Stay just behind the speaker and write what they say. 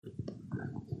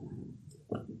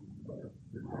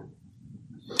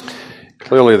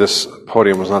Clearly this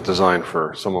podium was not designed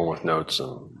for someone with notes.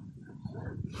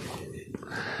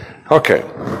 Okay.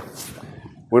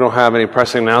 We don't have any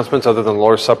pressing announcements other than the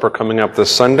Lord's Supper coming up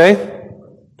this Sunday.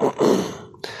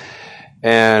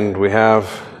 And we have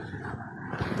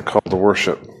the call to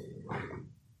worship.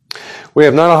 We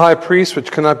have not a high priest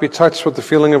which cannot be touched with the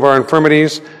feeling of our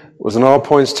infirmities, was in all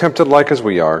points tempted like as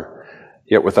we are,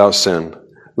 yet without sin.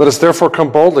 Let us therefore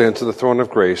come boldly into the throne of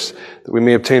grace, that we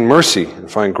may obtain mercy and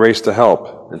find grace to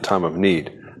help in time of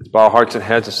need. Let's bow our hearts and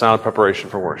heads in silent preparation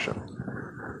for worship.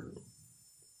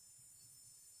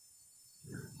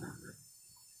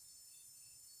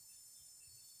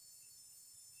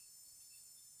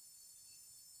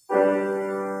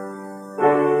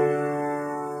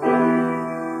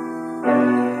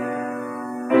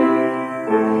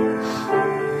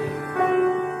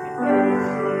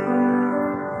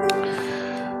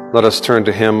 Let us turn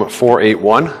to hymn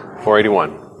 481.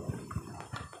 481.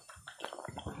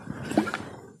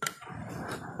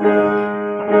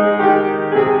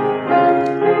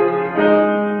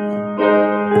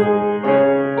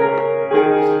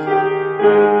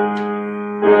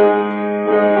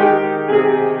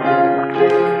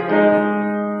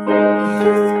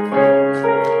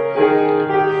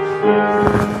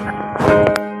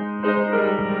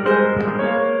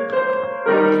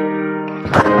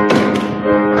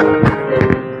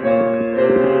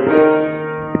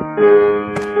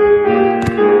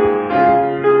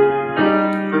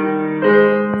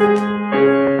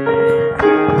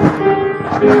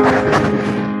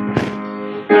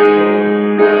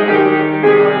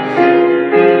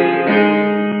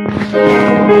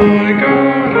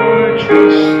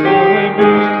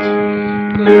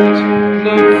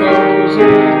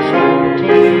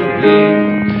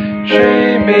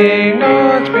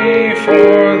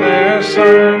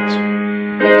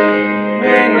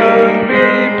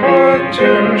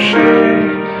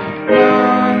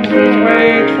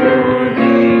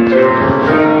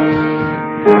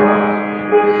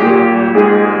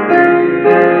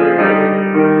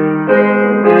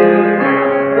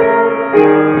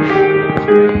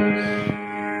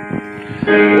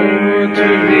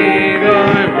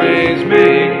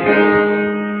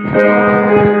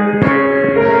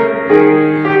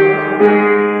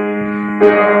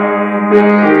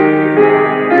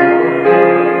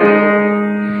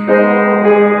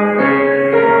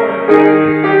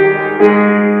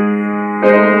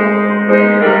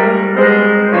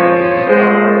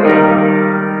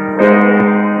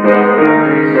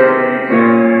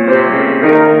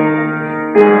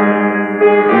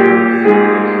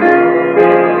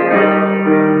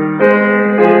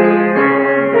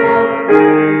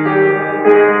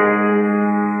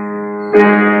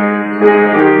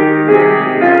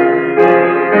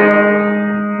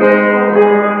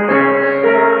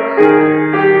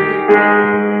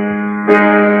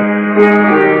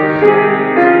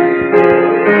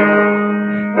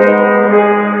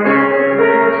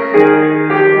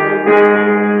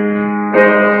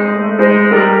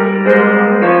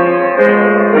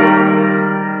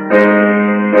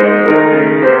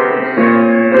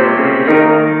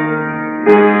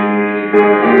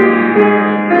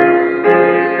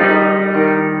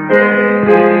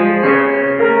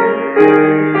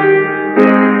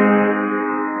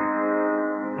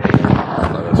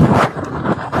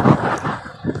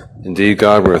 Indeed,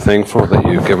 God, we're thankful that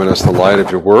you've given us the light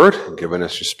of your word, and given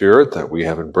us your spirit, that we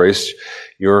have embraced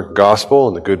your gospel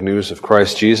and the good news of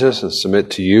Christ Jesus and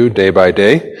submit to you day by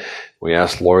day. We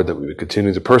ask, Lord, that we would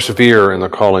continue to persevere in the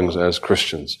callings as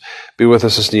Christians. Be with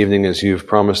us this evening as you've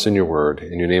promised in your word.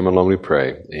 In your name alone we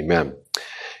pray. Amen.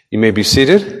 You may be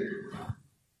seated.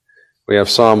 We have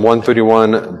Psalm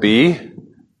 131b.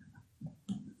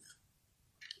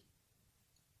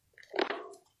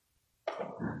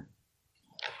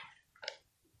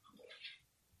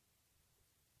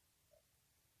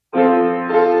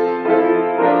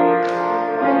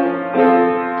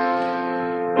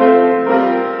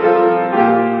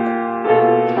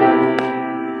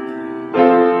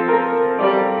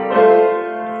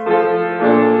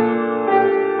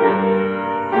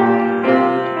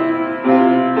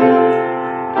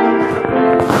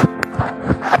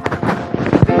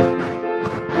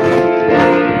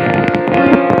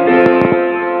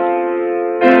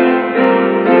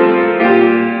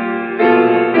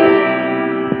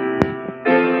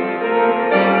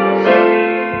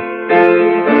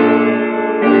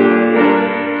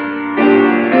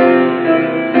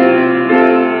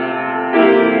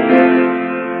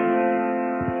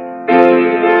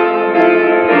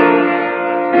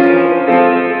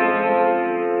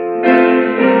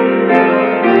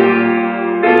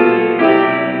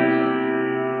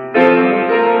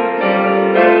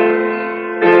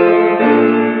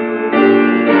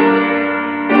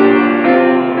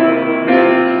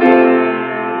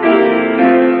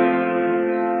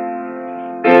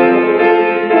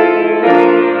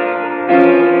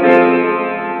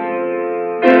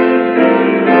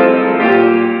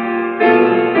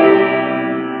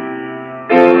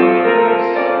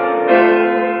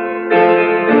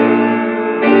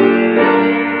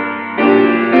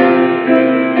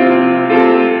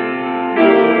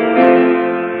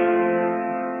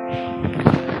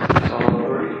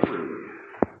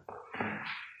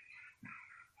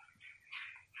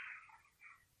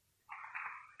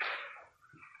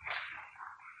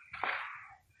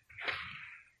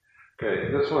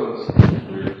 Okay, this one's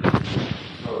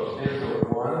so stanza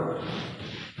 1.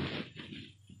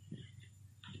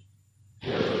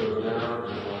 Yeah, so go down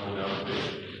and one down to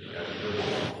the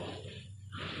wall.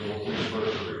 So we'll sing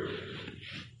verse 3.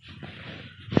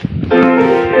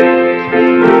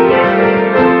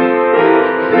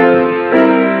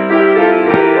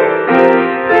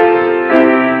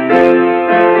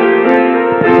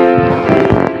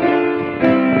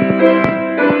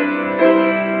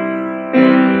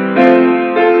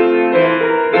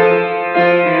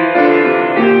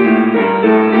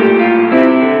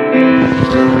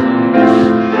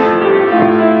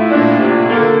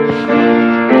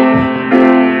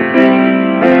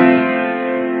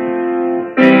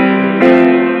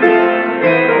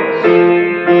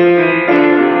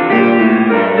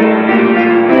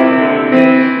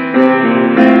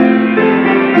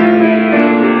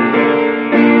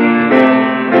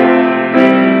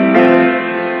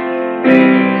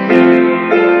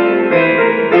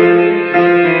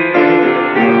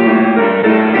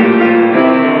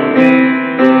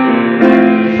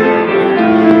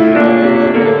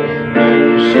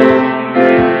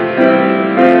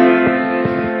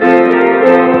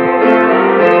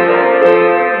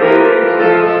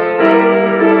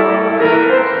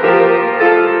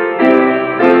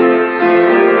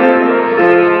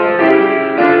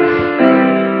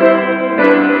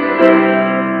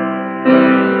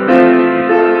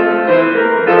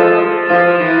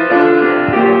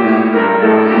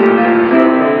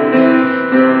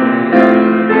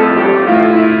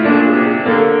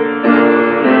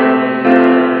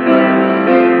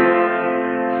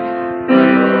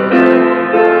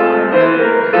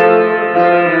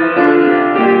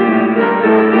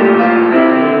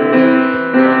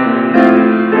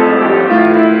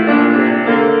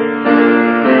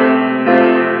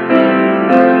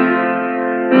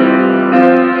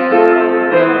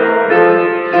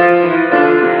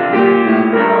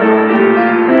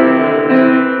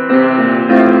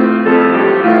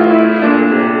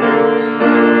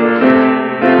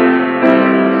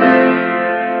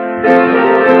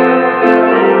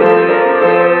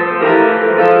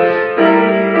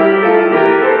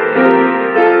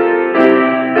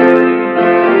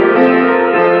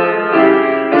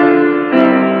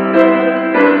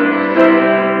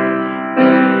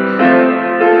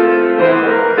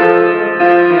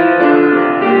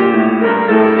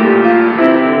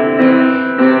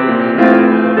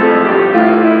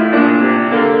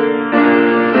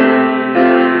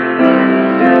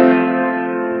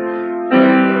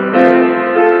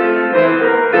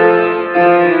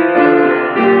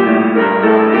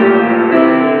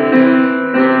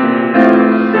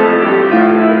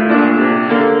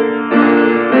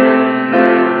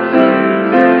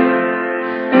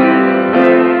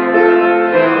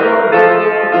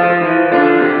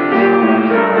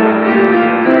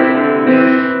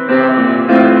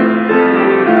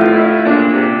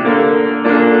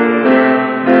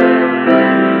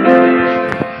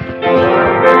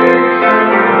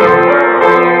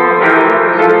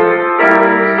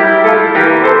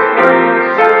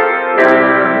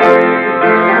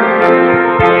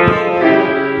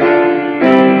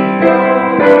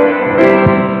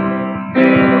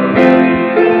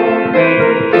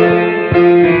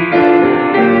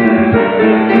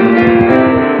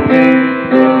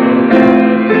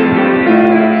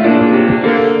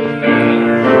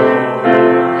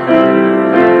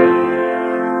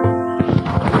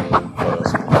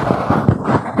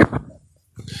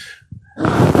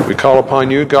 Call upon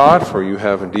you, God, for you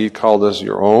have indeed called us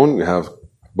your own. You have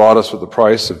bought us with the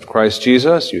price of Christ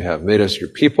Jesus. You have made us your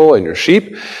people and your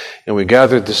sheep. And we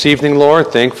gathered this evening, Lord,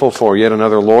 thankful for yet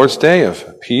another Lord's Day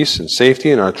of peace and safety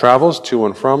in our travels to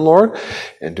and from, Lord,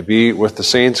 and to be with the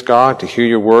saints, God, to hear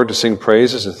your word, to sing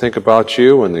praises, and think about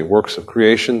you and the works of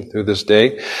creation through this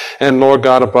day. And Lord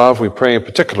God above, we pray in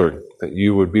particular that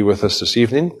you would be with us this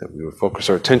evening, that we would focus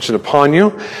our attention upon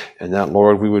you, and that,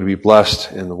 Lord, we would be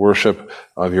blessed in the worship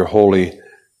of your holy,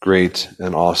 great,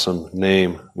 and awesome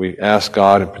name. We ask,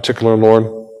 God, in particular,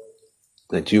 Lord,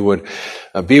 that you would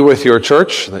be with your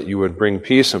church, that you would bring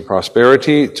peace and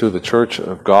prosperity to the church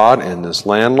of God in this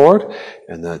land, Lord,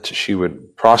 and that she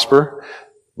would prosper,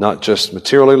 not just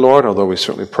materially, Lord, although we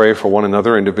certainly pray for one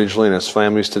another individually and as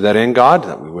families to that end, God,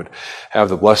 that we would have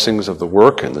the blessings of the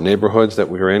work and the neighborhoods that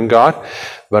we are in, God,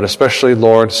 but especially,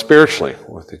 Lord, spiritually,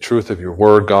 with the truth of your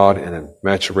word, God, and in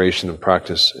maturation and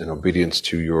practice and obedience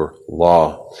to your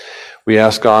law. We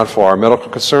ask God for our medical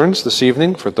concerns this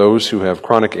evening, for those who have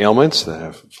chronic ailments that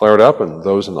have flared up, and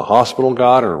those in the hospital,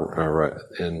 God, or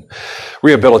in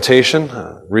rehabilitation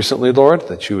recently, Lord,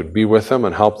 that you would be with them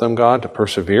and help them, God, to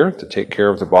persevere, to take care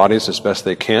of their bodies as best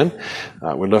they can.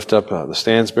 We lift up the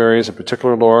Stansberries in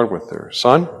particular, Lord, with their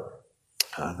son,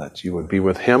 that you would be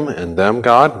with him and them,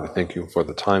 God. We thank you for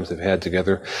the times they've had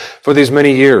together for these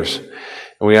many years.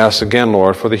 And we ask again,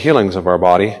 Lord, for the healings of our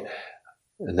body,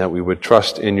 and that we would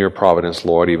trust in your providence,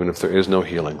 Lord, even if there is no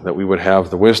healing, that we would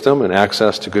have the wisdom and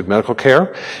access to good medical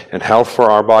care and health for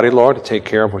our body, Lord, to take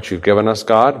care of what you've given us,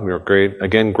 God. We are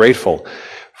grateful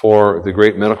for the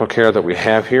great medical care that we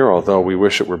have here, although we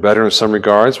wish it were better in some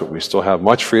regards, but we still have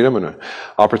much freedom and an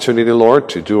opportunity, Lord,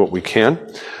 to do what we can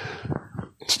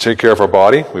to take care of our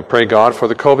body. We pray, God, for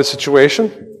the COVID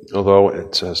situation, although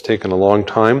it has taken a long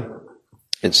time.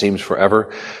 It seems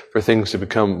forever for things to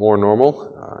become more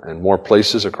normal and more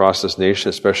places across this nation,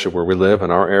 especially where we live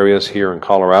in our areas here in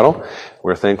Colorado.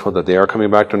 We're thankful that they are coming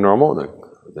back to normal.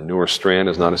 The newer strand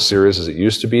is not as serious as it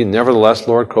used to be. Nevertheless,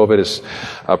 Lord, COVID is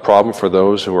a problem for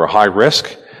those who are high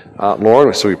risk,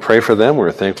 Lord. So we pray for them.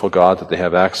 We're thankful, God, that they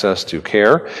have access to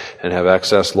care and have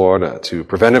access, Lord, to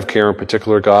preventive care in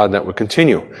particular, God, that would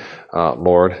continue,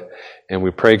 Lord. And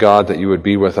we pray, God, that you would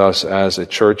be with us as a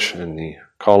church in the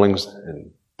callings and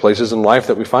places in life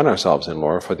that we find ourselves in,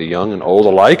 Lord, for the young and old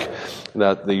alike,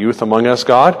 that the youth among us,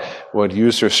 God, would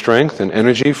use their strength and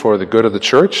energy for the good of the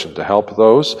church and to help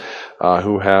those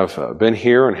who have been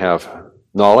here and have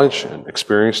knowledge and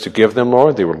experience to give them,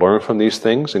 Lord. They would learn from these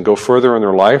things and go further in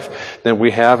their life than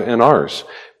we have in ours.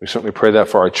 We certainly pray that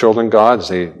for our children, God, as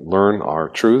they learn our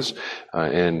truths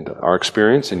and our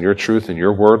experience in your truth and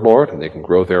your word, Lord, and they can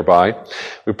grow thereby.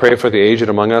 We pray for the aged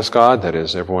among us, God, that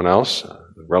is everyone else,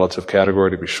 relative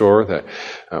category to be sure,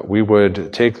 that we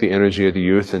would take the energy of the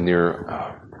youth and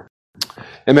their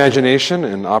imagination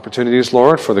and opportunities,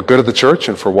 Lord, for the good of the church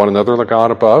and for one another,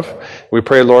 God above. We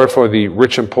pray, Lord, for the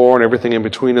rich and poor and everything in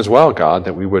between as well, God,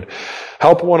 that we would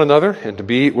help one another and to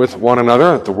be with one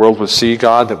another, that the world would see,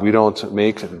 God, that we don't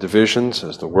make divisions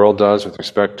as the world does with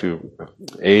respect to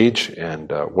age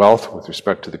and wealth, with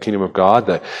respect to the kingdom of God,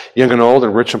 that young and old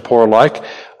and rich and poor alike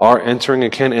are entering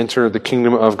and can enter the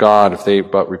kingdom of God if they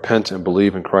but repent and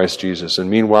believe in Christ Jesus. And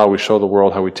meanwhile, we show the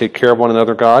world how we take care of one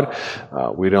another, God.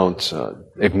 We don't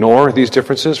ignore these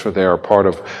differences, for they are part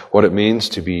of what it means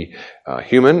to be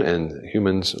human, and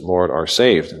humans, Lord, are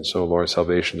saved. And so, Lord,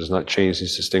 salvation does not change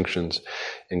these distinctions.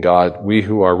 And God, we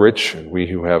who are rich and we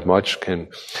who have much can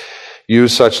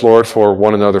use such, Lord, for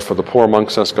one another, for the poor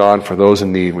amongst us, God, for those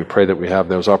in need. We pray that we have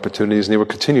those opportunities, and they will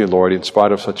continue, Lord, in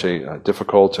spite of such a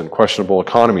difficult and questionable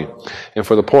economy. And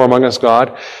for the poor among us,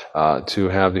 God, to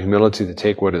have the humility to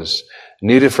take what is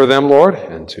needed for them, Lord,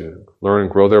 and to learn and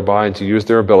grow thereby and to use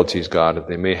their abilities, God, that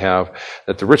they may have,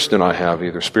 that the rich do not have,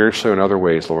 either spiritually or in other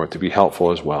ways, Lord, to be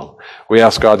helpful as well. We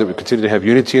ask, God, that we continue to have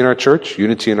unity in our church,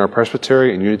 unity in our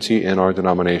presbytery, and unity in our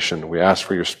denomination. We ask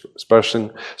for your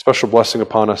special blessing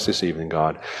upon us this evening,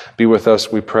 God. Be with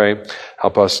us, we pray.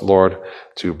 Help us, Lord,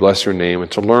 to bless your name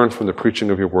and to learn from the preaching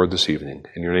of your word this evening.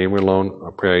 In your name alone, I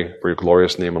pray, for your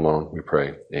glorious name alone, we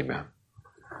pray. Amen.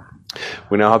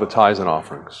 We now have the tithes and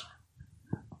offerings.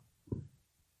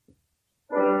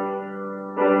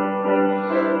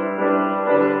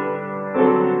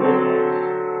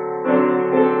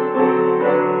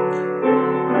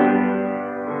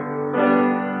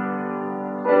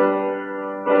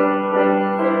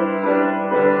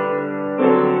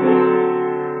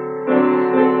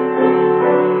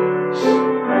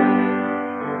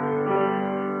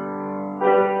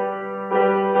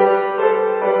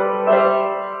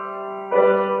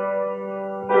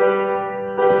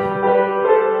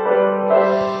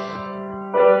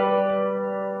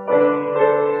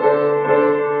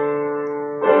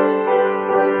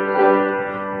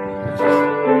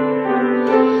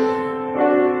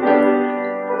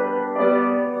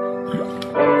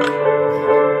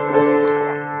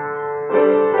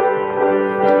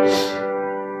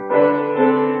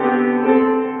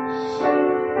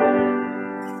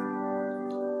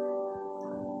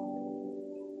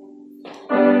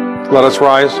 Let us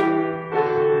rise.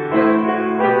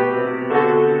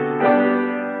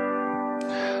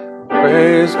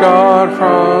 Praise God,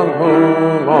 from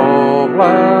whom all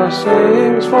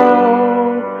blessings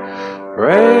flow.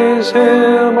 Praise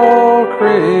Him, all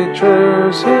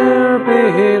creatures here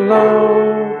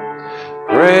below.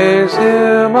 Praise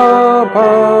Him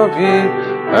above, ye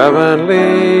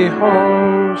heavenly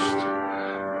host.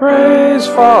 Praise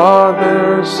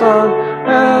Father, Son,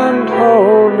 and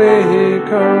Holy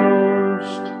Ghost.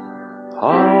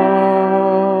 Amen.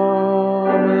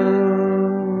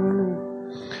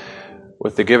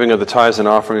 the giving of the tithes and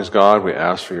offerings, God, we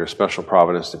ask for your special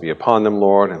providence to be upon them,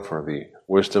 Lord, and for the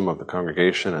wisdom of the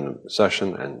congregation and the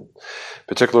session, and in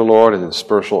particular, Lord, in the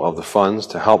dispersal of the funds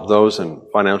to help those in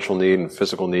financial need and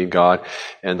physical need, God,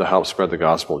 and to help spread the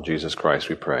gospel of Jesus Christ,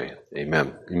 we pray.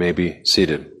 Amen. You may be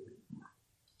seated.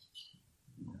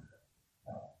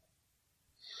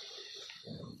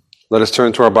 Let us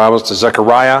turn to our Bibles to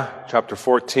Zechariah chapter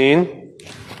 14.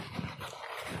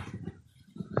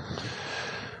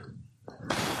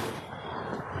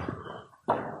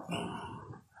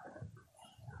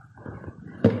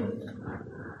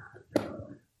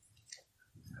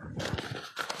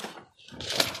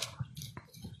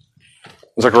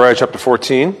 Zechariah chapter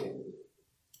 14.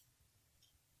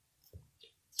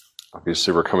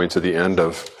 Obviously, we're coming to the end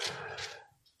of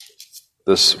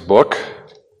this book.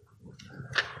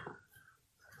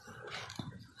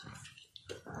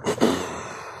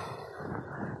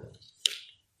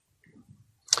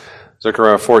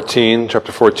 Zechariah 14,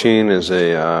 chapter 14 is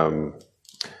an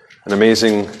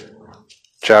amazing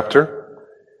chapter.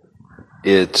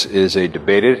 It is a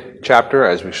debated chapter,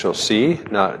 as we shall see,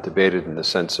 not debated in the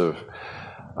sense of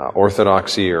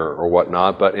orthodoxy or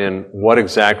whatnot, but in what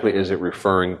exactly is it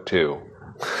referring to,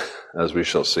 as we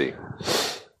shall see.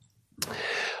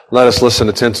 Let us listen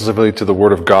attentively to the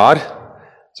word of God.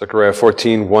 Zechariah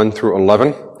 14, 1 through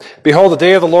 11. Behold, the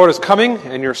day of the Lord is coming,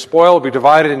 and your spoil will be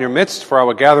divided in your midst, for I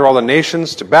will gather all the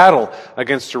nations to battle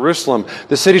against Jerusalem.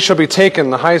 The city shall be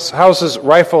taken, the houses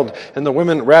rifled, and the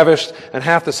women ravished, and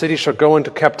half the city shall go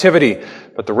into captivity,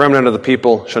 but the remnant of the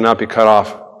people shall not be cut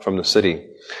off from the city.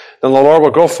 Then the Lord will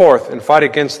go forth and fight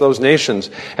against those nations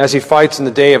as he fights in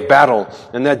the day of battle.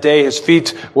 And that day his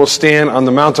feet will stand on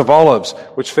the Mount of Olives,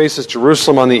 which faces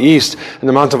Jerusalem on the east. And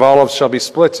the Mount of Olives shall be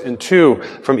split in two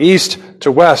from east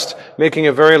to west, making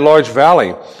a very large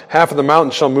valley. Half of the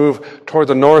mountain shall move toward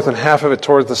the north and half of it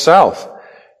toward the south.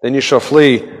 Then you shall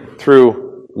flee through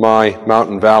my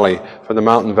mountain valley, for the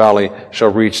mountain valley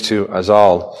shall reach to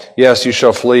Azal. Yes, you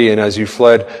shall flee, and as you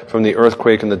fled from the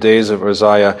earthquake in the days of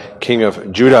Uzziah, king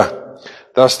of Judah.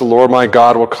 Thus the Lord my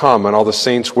God will come, and all the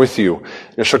saints with you.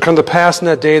 And it shall come to pass in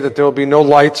that day that there will be no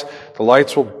light. The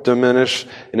lights will diminish,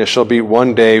 and it shall be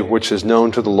one day which is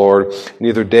known to the Lord,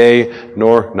 neither day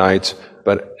nor night,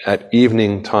 but at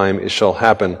evening time it shall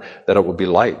happen that it will be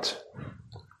light.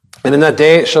 And in that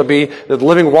day it shall be that the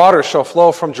living waters shall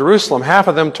flow from Jerusalem, half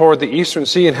of them toward the eastern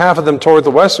sea and half of them toward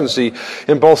the western sea.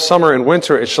 In both summer and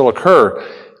winter it shall occur.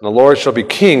 And the Lord shall be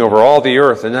king over all the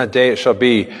earth. In that day it shall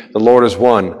be, the Lord is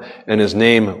one, and his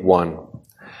name one.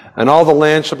 And all the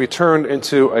land shall be turned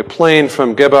into a plain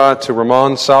from Geba to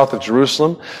Ramon, south of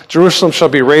Jerusalem. Jerusalem shall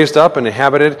be raised up and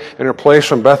inhabited, in her place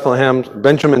from Bethlehem,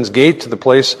 Benjamin's gate to the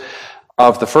place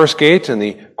of the first gate and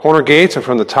the corner gate, and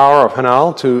from the tower of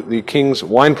Hanal to the king's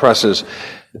wine presses.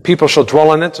 The people shall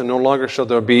dwell in it, and no longer shall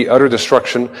there be utter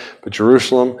destruction, but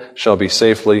Jerusalem shall be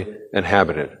safely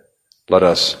inhabited. Let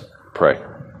us pray.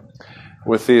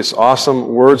 With these awesome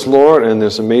words, Lord, and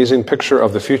this amazing picture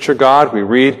of the future, God, we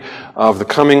read of the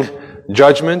coming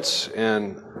judgments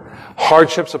and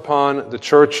hardships upon the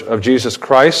church of Jesus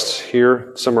Christ,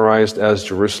 here summarized as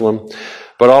Jerusalem,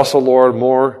 but also, Lord,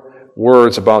 more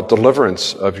words about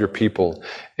deliverance of your people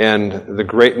and the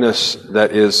greatness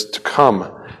that is to come,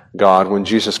 God, when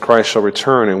Jesus Christ shall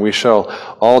return, and we shall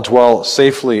all dwell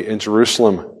safely in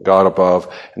Jerusalem, God above,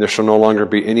 and there shall no longer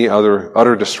be any other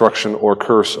utter destruction or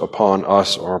curse upon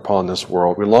us or upon this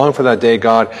world. We long for that day,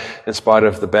 God, in spite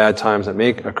of the bad times that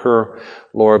may occur,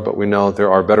 Lord, but we know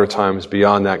there are better times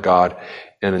beyond that, God,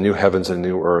 and a new heavens and a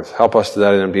new earth. Help us to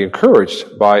that and be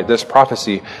encouraged by this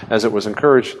prophecy as it was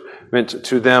encouraged meant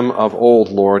to them of old,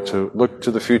 Lord, to look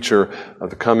to the future of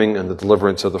the coming and the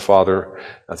deliverance of the Father,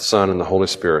 the Son, and the Holy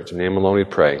Spirit. In your name alone we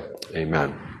pray.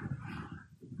 Amen.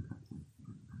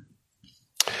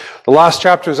 The last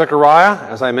chapter of Zechariah,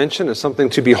 as I mentioned, is something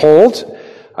to behold.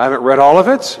 I haven't read all of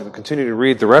it. We'll continue to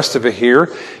read the rest of it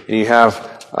here. And you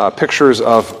have pictures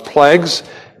of plagues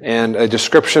and a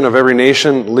description of every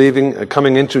nation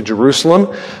coming into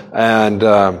Jerusalem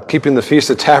and keeping the Feast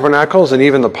of Tabernacles, and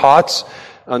even the pots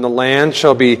on the land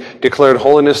shall be declared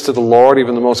holiness to the Lord.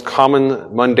 Even the most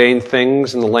common, mundane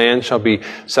things in the land shall be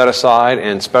set aside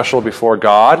and special before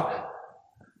God.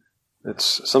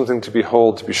 It's something to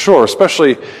behold, to be sure,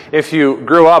 especially if you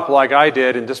grew up like I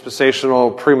did in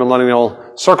dispensational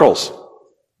premillennial circles.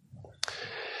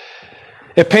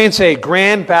 It paints a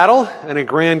grand battle and a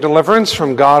grand deliverance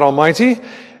from God Almighty.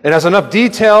 It has enough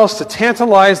details to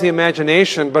tantalize the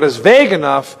imagination, but is vague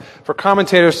enough for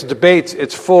commentators to debate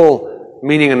its full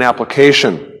meaning and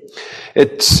application.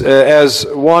 It's, as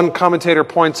one commentator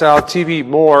points out, T.B.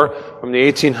 Moore from the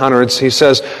 1800s, he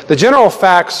says, the general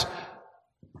facts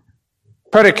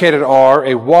predicated are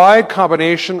a wide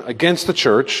combination against the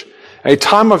church, a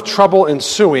time of trouble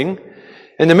ensuing,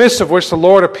 in the midst of which the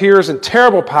Lord appears in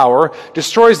terrible power,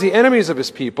 destroys the enemies of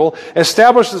his people,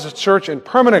 establishes the church in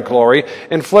permanent glory,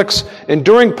 inflicts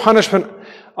enduring punishment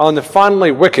on the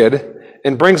finally wicked,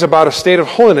 and brings about a state of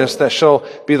holiness that shall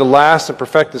be the last and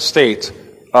perfected state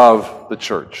of the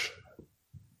church.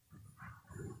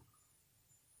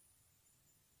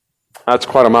 That's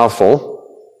quite a mouthful.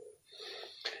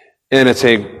 And it's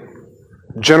a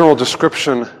general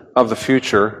description of the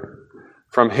future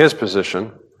from his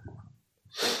position.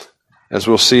 As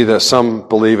we'll see that some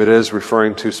believe it is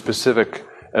referring to specific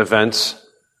events,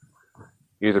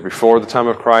 either before the time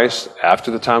of Christ,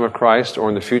 after the time of Christ, or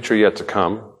in the future yet to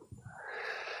come.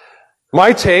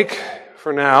 My take,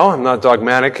 for now, I'm not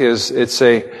dogmatic, is it's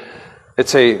a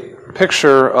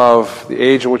picture of the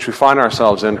age in which we find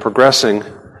ourselves in, progressing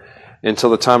until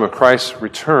the time of Christ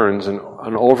returns, and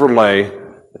an overlay,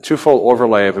 a twofold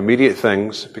overlay of immediate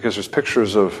things, because there's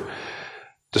pictures of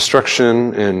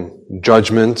destruction and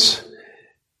judgment.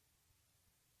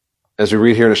 As we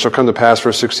read here, and it shall come to pass,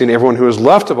 verse 16, everyone who is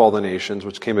left of all the nations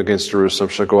which came against Jerusalem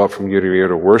shall go up from year to year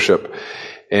to worship.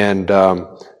 And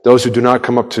those who do not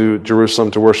come up to Jerusalem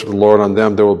to worship the Lord, on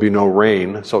them there will be no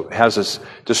rain. So it has this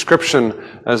description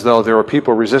as though there are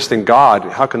people resisting God.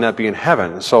 How can that be in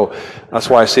heaven? So that's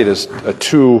why I see it as a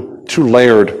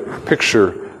two-layered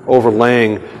picture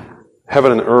overlaying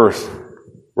heaven and earth,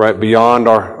 right, beyond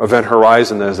our event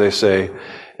horizon, as they say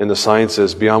in the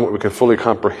sciences, beyond what we can fully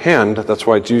comprehend. That's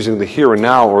why it's using the here and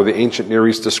now, or the ancient Near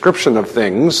East description of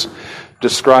things,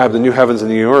 describe the new heavens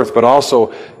and the new earth, but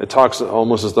also it talks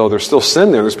almost as though there's still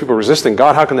sin there. There's people resisting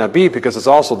God. How can that be? Because it's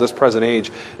also this present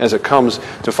age as it comes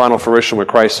to final fruition when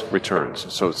Christ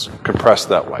returns. So it's compressed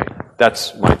that way.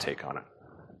 That's my take on it.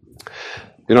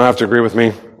 You don't have to agree with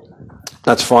me.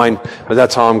 That's fine, but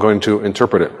that's how I'm going to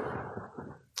interpret it.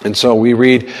 And so we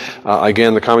read,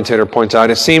 again, the commentator points out,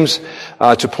 it seems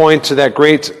to point to that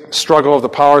great struggle of the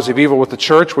powers of evil with the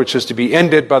church, which is to be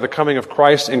ended by the coming of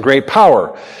Christ in great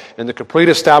power and the complete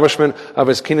establishment of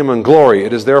his kingdom and glory.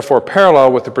 It is therefore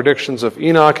parallel with the predictions of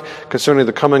Enoch concerning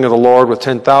the coming of the Lord with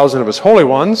 10,000 of his holy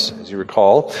ones, as you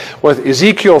recall, with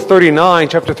Ezekiel 39,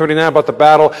 chapter 39, about the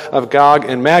battle of Gog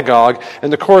and Magog,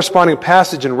 and the corresponding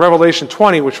passage in Revelation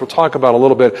 20, which we'll talk about a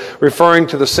little bit, referring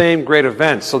to the same great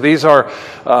events. So these are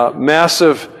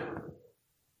massive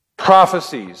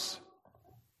prophecies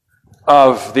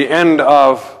of the end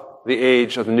of the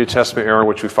age of the New Testament era in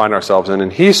which we find ourselves in.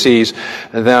 And he sees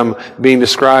them being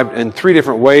described in three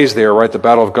different ways there, right? The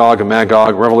Battle of Gog and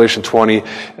Magog, Revelation 20,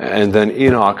 and then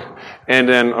Enoch. And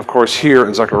then, of course, here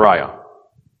in Zechariah.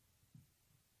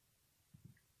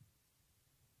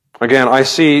 Again, I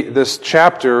see this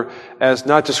chapter as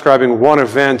not describing one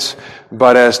event,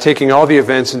 but as taking all the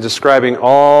events and describing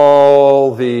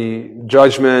all the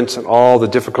judgments and all the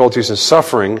difficulties and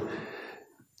suffering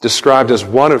described as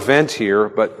one event here,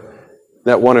 but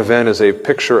that one event is a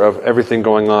picture of everything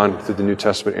going on through the New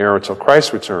Testament era until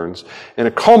Christ returns. And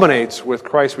it culminates with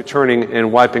Christ returning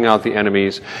and wiping out the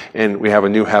enemies, and we have a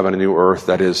new heaven, a new earth,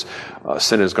 that is,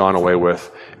 sin is gone away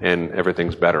with, and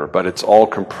everything's better. But it's all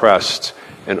compressed,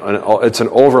 and it's an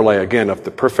overlay, again, of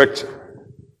the perfect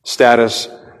status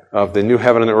of the new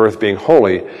heaven and the earth being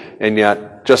holy, and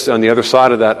yet just on the other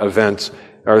side of that event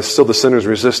are still the sinners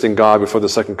resisting God before the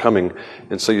second coming.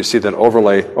 And so you see that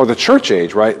overlay, or the church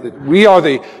age, right? We are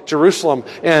the Jerusalem,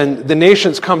 and the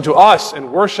nations come to us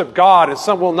and worship God, and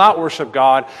some will not worship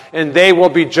God, and they will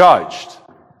be judged.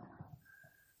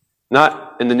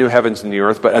 Not in the new heavens and the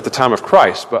earth, but at the time of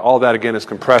Christ. But all that, again, is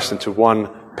compressed into one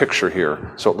picture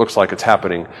here. So it looks like it's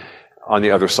happening on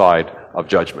the other side of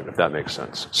judgment, if that makes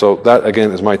sense. So that, again,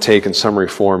 is my take in summary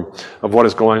form of what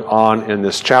is going on in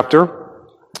this chapter.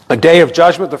 A day of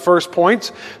judgment, the first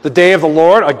point. The day of the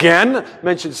Lord, again,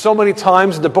 mentioned so many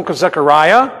times in the book of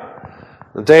Zechariah.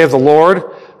 The day of the Lord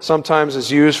sometimes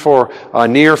is used for a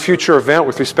near future event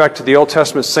with respect to the Old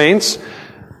Testament saints.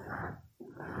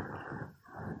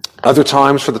 Other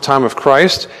times for the time of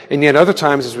Christ. And yet other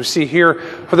times, as we see here,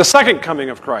 for the second coming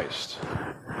of Christ.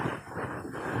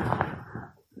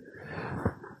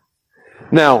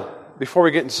 Now, before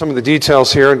we get into some of the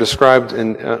details here and describe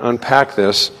and unpack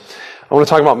this, I want to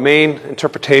talk about main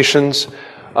interpretations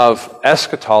of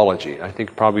eschatology. I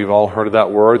think probably you've all heard of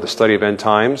that word, the study of end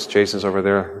times. Jason's over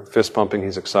there fist pumping,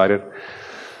 he's excited.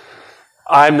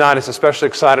 I'm not as especially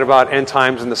excited about end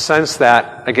times in the sense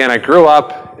that, again, I grew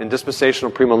up in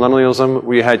dispensational premillennialism.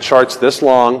 We had charts this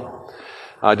long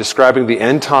describing the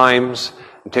end times,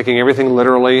 and taking everything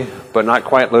literally, but not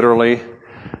quite literally.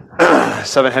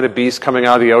 seven-headed beast coming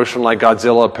out of the ocean like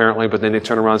Godzilla, apparently, but then they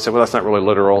turn around and say, well, that's not really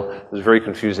literal. It was very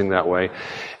confusing that way.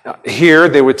 Here,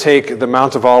 they would take the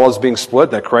Mount of Olives being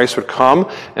split, that Christ would come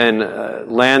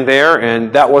and land there,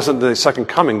 and that wasn't the second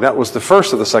coming. That was the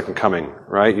first of the second coming,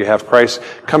 right? You have Christ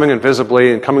coming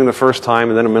invisibly and coming the first time,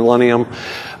 and then a millennium,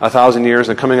 1,000 years,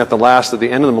 and coming at the last at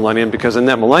the end of the millennium, because in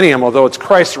that millennium, although it's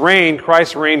Christ's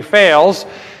reign fails,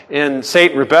 and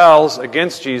Satan rebels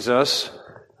against Jesus,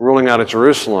 ruling out of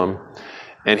Jerusalem,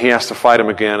 and he has to fight him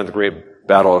again in the great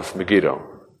battle of Megiddo.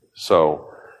 So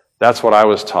that's what I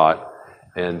was taught,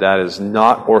 and that is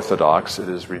not orthodox. It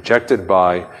is rejected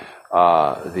by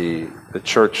the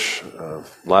church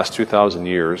of the last 2,000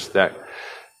 years. That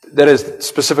is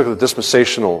specifically the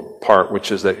dispensational part,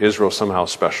 which is that Israel is somehow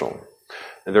special.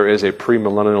 And there is a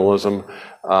premillennialism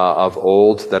of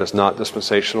old that is not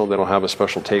dispensational. They don't have a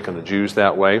special take on the Jews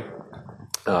that way.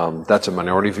 That's a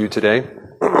minority view today.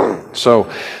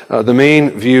 So the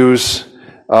main views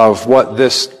of what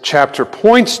this chapter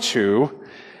points to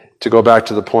go back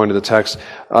to the point of the text,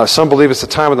 some believe it's the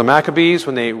time of the Maccabees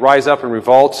when they rise up and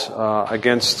revolt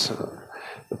against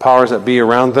the powers that be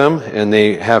around them, and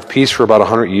they have peace for about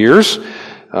 100 years.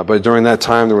 But during that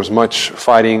time, there was much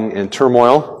fighting and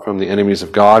turmoil from the enemies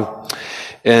of God.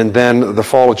 And then the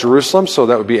fall of Jerusalem, so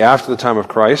that would be after the time of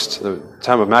Christ. The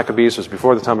time of Maccabees was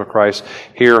before the time of Christ.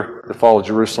 Here, the fall of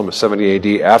Jerusalem is 70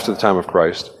 AD, after the time of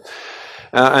Christ.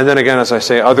 And then again, as I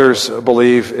say, others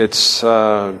believe it's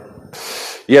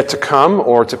yet to come,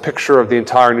 or it's a picture of the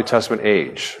entire New Testament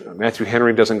age. Matthew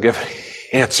Henry doesn't give an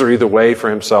answer either way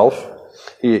for himself.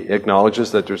 He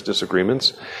acknowledges that there's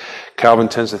disagreements. Calvin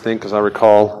tends to think, as I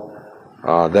recall,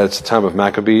 that it's the time of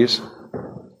Maccabees.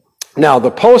 Now,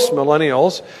 the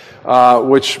post-millennials,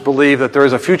 which believe that there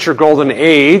is a future golden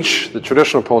age, the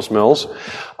traditional post-mills,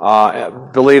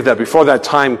 believe that before that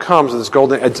time comes, this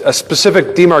golden, a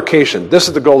specific demarcation. This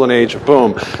is the golden age,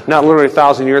 boom. Not literally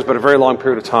 1,000 years, but a very long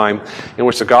period of time in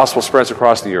which the gospel spreads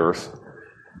across the earth.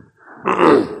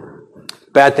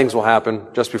 Bad things will happen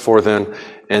just before then,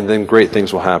 and then great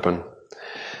things will happen.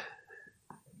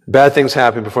 Bad things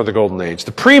happen before the golden age.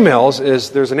 The pre-mills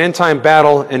is there's an end-time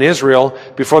battle in Israel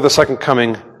before the second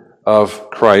coming of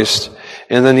Christ.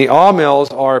 And then the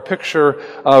all-mills are a picture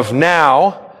of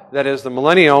now, that is the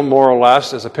millennium, more or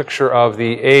less, is a picture of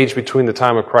the age between the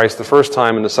time of Christ, the first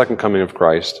time, and the second coming of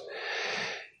Christ,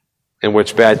 in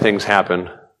which bad things happen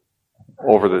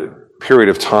over the period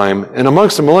of time. And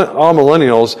amongst the all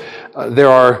millennials, there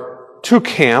are two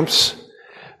camps.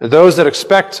 Those that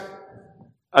expect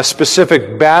a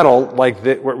specific battle, like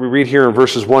what we read here in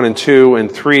verses 1 and 2 and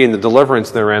 3 and the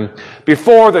deliverance therein,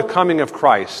 before the coming of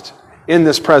Christ in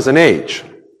this present age.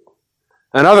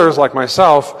 And others, like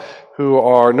myself, who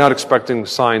are not expecting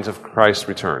signs of Christ's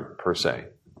return, per se.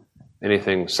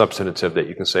 Anything substantive that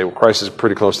you can say, well, Christ is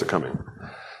pretty close to coming.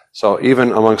 So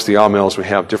even amongst the all-mills, we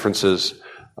have differences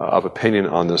of opinion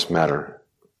on this matter.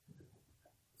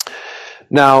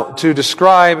 Now, to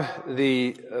describe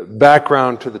the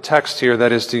background to the text here,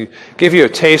 that is to give you a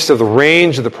taste of the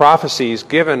range of the prophecies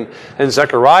given in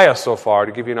Zechariah so far,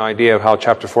 to give you an idea of how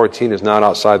chapter 14 is not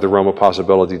outside the realm of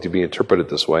possibility to be interpreted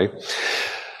this way.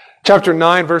 Chapter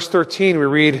 9, verse 13, we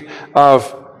read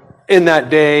of, in that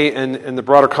day, and in the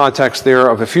broader context there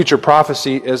of a future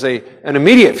prophecy, is an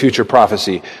immediate future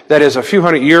prophecy. That is a few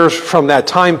hundred years from that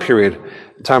time period,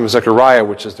 the time of Zechariah,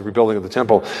 which is the rebuilding of the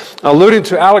temple, alluding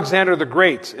to Alexander the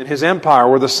Great and his empire,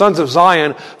 where the sons of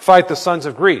Zion fight the sons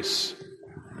of Greece.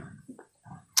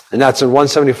 And that's in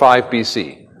 175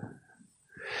 BC.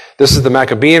 This is the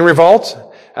Maccabean revolt.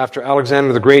 After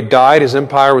Alexander the Great died, his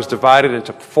empire was divided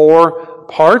into 4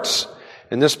 parts,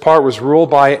 and this part was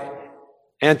ruled by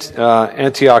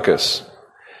Antiochus,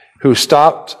 who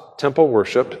stopped temple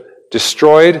worship,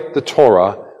 destroyed the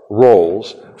Torah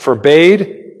rolls,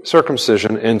 forbade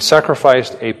circumcision, and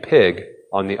sacrificed a pig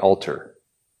on the altar.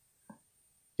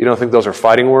 You don't think those are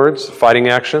fighting words, fighting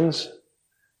actions?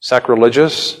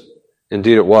 Sacrilegious?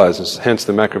 Indeed it was. Hence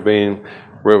the Maccabean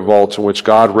revolt, in which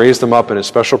God raised them up in His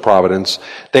special providence.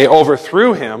 They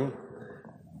overthrew him,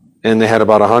 and they had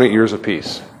about 100 years of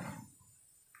peace.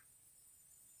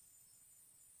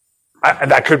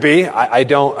 That could be.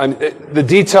 The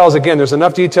details, again, there's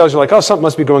enough details, you're like, oh, something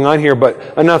must be going on here,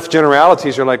 but enough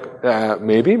generalities, you're like,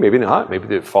 maybe not. Maybe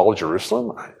the fall of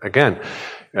Jerusalem. Again,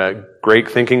 great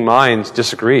thinking minds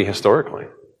disagree historically.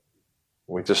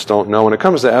 We just don't know. When it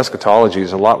comes to eschatology,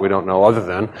 there's a lot we don't know other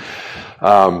than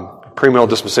premillennial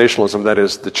dispensationalism, that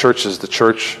is, the church is the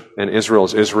church, and Israel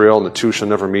is Israel, and the two shall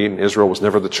never meet, and Israel was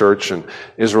never the church, and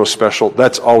Israel is special.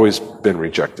 That's always been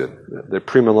rejected. The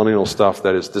premillennial stuff,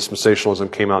 that is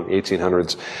dispensationalism, came out in the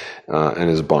 1800s and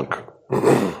is bunk.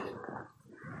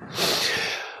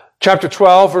 Chapter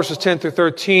 12, verses 10 through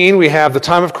 13, we have the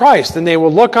time of Christ. And they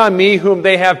will look on me whom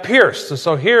they have pierced. And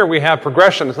so here we have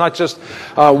progression. It's not just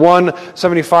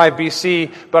 175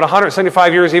 BC, but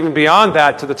 175 years even beyond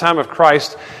that to the time of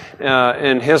Christ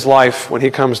in his life when he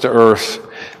comes to earth.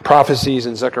 Prophecies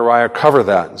in Zechariah cover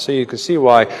that. And so you can see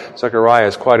why Zechariah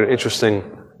is quite an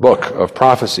interesting book of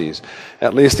prophecies.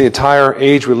 At least the entire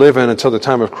age we live in until the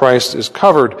time of Christ is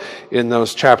covered in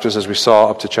those chapters as we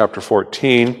saw up to chapter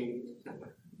 14.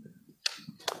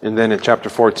 And then in chapter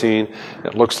 14,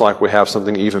 it looks like we have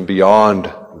something even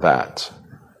beyond that.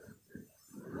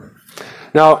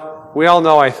 Now, we all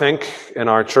know, I think, in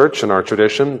our church, in our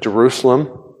tradition,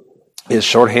 Jerusalem is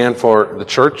shorthand for the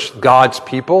church, God's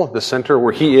people, the center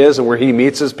where He is and where He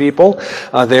meets His people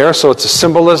there. So it's a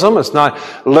symbolism. It's not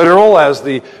literal as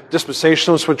the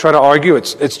dispensationalists would try to argue.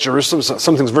 It's Jerusalem,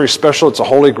 something's very special. It's a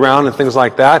holy ground and things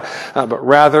like that. But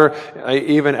rather,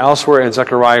 even elsewhere in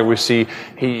Zechariah, we see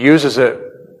He uses it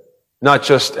not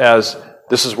just as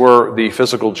this is where the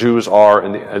physical Jews are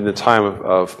in the time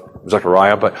of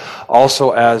Zechariah, but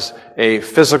also as a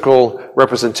physical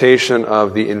representation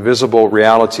of the invisible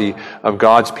reality of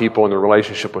God's people and their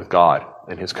relationship with God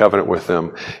and His covenant with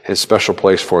them, His special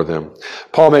place for them.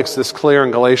 Paul makes this clear in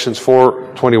Galatians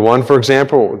 4:21, for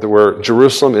example, where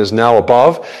Jerusalem is now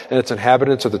above and its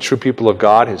inhabitants are the true people of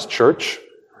God, His church.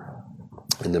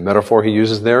 In the metaphor he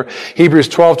uses there. Hebrews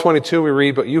 12:22 we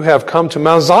read, "But you have come to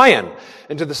Mount Zion,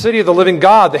 and to the city of the living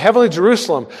God, the heavenly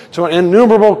Jerusalem, to an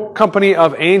innumerable company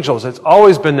of angels." It's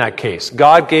always been that case.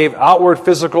 God gave outward,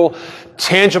 physical,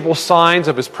 tangible signs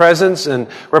of His presence and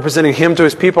representing Him to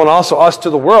His people and also us to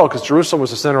the world, because Jerusalem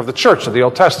was the center of the church of the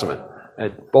Old Testament,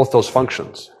 at both those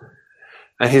functions.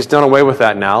 And He's done away with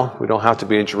that now. We don't have to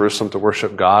be in Jerusalem to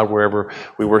worship God. Wherever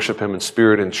we worship Him in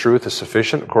spirit and truth is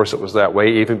sufficient. Of course, it was that way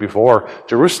even before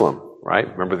Jerusalem,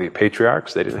 right? Remember the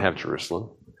patriarchs? They didn't have Jerusalem.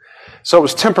 So it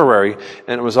was temporary,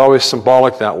 and it was always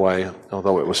symbolic that way,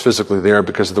 although it was physically there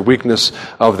because of the weakness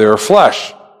of their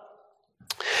flesh.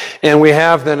 And we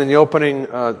have then in the opening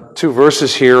two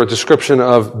verses here a description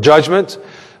of judgment.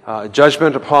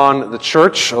 Judgment upon the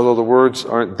church, although the words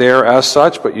aren't there as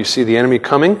such, but you see the enemy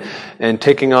coming and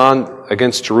taking on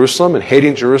against Jerusalem and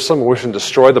hating Jerusalem and wishing to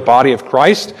destroy the body of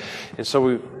Christ. And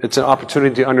so it's an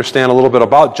opportunity to understand a little bit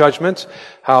about judgment,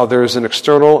 how there's an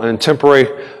external and temporary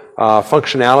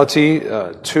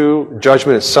functionality to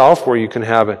judgment itself, where you can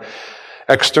have an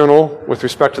external with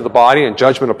respect to the body and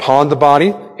judgment upon the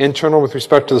body, internal with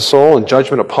respect to the soul and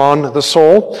judgment upon the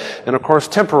soul, and of course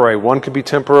temporary. One could be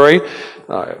temporary,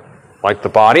 like the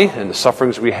body and the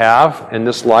sufferings we have in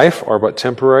this life are but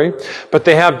temporary, but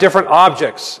they have different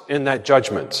objects in that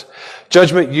judgment.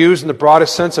 Judgment used in the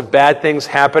broadest sense of bad things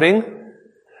happening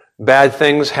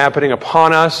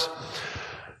upon us,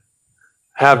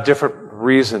 have different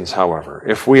reasons, however.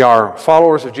 If we are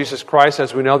followers of Jesus Christ,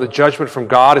 as we know, the judgment from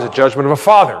God is a judgment of a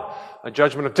father, a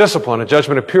judgment of discipline, a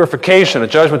judgment of purification, a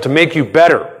judgment to make you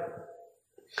better.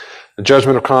 The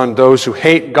judgment upon those who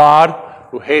hate God,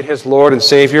 who hate His Lord and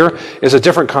Savior, is a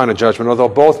different kind of judgment. Although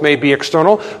both may be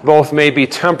external, both may be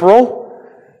temporal,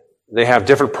 they have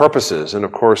different purposes. And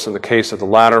of course, in the case of the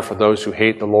latter, for those who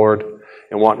hate the Lord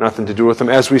and want nothing to do with Him,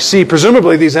 as we see,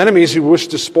 presumably these enemies who wish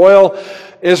to spoil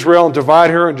Israel and divide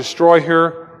her and destroy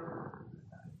her,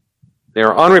 they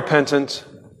are unrepentant.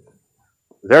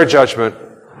 Their judgment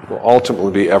will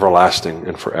ultimately be everlasting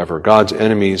and forever. God's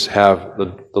enemies have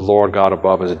the Lord God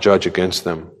above as a judge against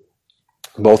them,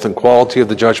 both in quality of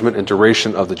the judgment and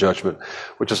duration of the judgment,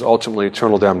 which is ultimately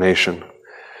eternal damnation.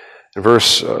 In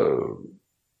verse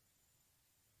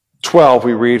 12,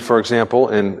 we read, for example,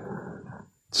 in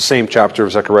the same chapter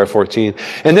of Zechariah 14,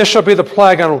 "And this shall be the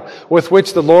plague with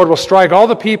which the Lord will strike all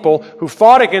the people who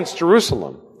fought against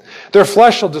Jerusalem. Their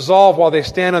flesh shall dissolve while they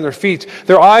stand on their feet.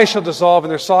 Their eyes shall dissolve in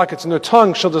their sockets, and their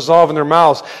tongues shall dissolve in their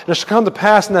mouths. And it shall come to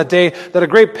pass in that day that a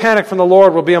great panic from the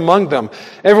Lord will be among them.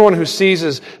 Everyone who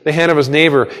seizes the hand of his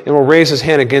neighbor and will raise his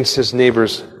hand against his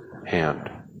neighbor's hand."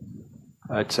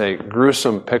 It's a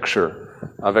gruesome picture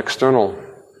of external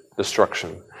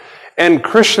destruction. And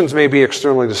Christians may be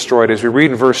externally destroyed. As we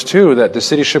read in verse 2, that the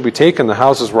city should be taken, the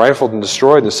houses rifled and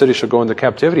destroyed, and the city shall go into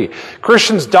captivity.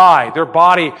 Christians die. Their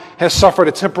body has suffered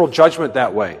a temporal judgment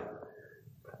that way.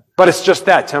 But it's just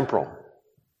that, temporal.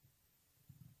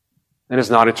 And it's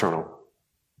not eternal.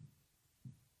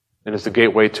 And it's the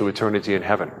gateway to eternity in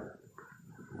heaven.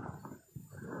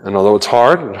 And although it's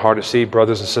hard to see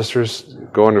brothers and sisters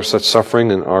go under such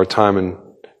suffering in our time and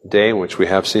day in which we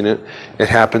have seen it, it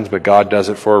happens, but God does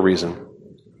it for a reason.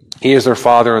 He is their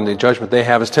Father, and the judgment they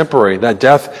have is temporary. That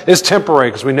death is temporary,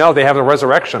 because we know they have the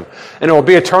resurrection, and it will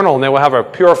be eternal, and they will have a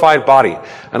purified body,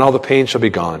 and all the pain shall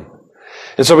be gone.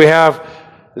 And so we have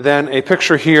then a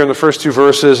picture here in the first two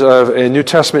verses of a New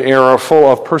Testament era full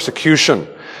of persecution.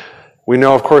 We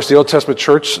know, of course, the Old Testament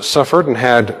church suffered and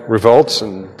had revolts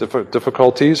and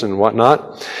difficulties and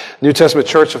whatnot. New Testament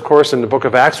church, of course, in the book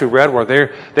of Acts we read where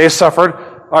they suffered,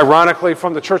 ironically,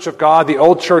 from the church of God, the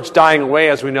old church dying away,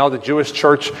 as we know, the Jewish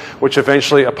church, which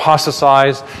eventually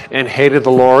apostatized and hated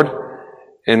the Lord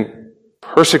and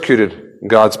persecuted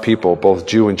God's people, both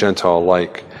Jew and Gentile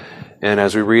alike. And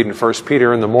as we read in 1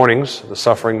 Peter in the mornings, the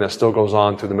suffering that still goes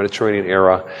on through the Mediterranean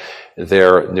era,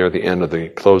 there near the end of the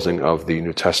closing of the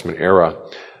New Testament era.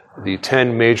 The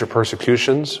 10 major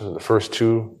persecutions in the first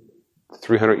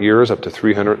 300 years up to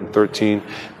 313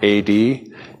 AD,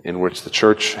 in which the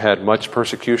church had much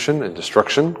persecution and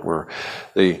destruction, where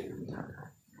the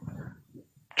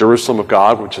Jerusalem of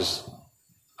God, which is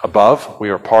above, we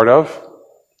are part of,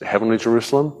 the heavenly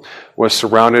Jerusalem, was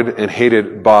surrounded and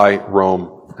hated by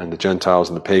Rome and the Gentiles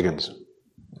and the pagans.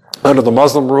 Under the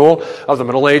Muslim rule of the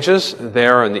Middle Ages,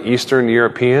 there in the Eastern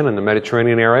European and the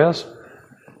Mediterranean areas,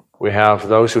 we have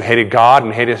those who hated God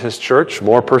and hated His church,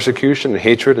 more persecution and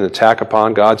hatred and attack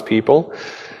upon God's people.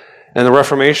 And the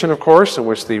Reformation, of course, in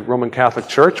which the Roman Catholic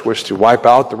Church wished to wipe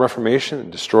out the Reformation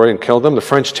and destroy and kill them. The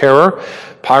French Terror,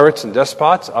 pirates and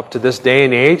despots, up to this day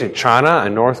and age in China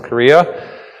and North Korea,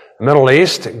 the Middle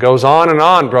East. It goes on and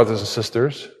on, brothers and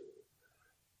sisters.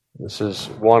 This is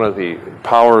one of the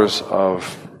powers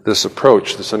of this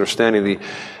approach, this understanding. The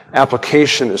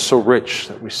application is so rich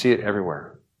that we see it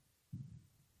everywhere.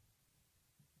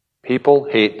 People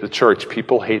hate the church.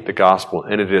 People hate the gospel.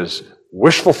 And it is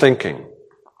wishful thinking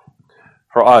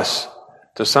for us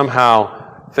to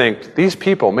somehow think, these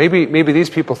people, maybe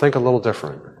these people think a little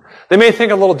different. They may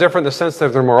think a little different in the sense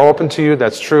that they're more open to you,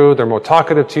 that's true. They're more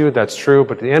talkative to you, that's true.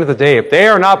 But at the end of the day, if they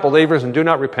are not believers and do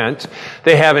not repent,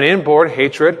 they have an inborn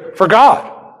hatred for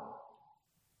God.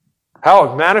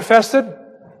 How it manifested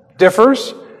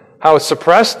differs. How it's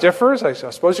suppressed differs. I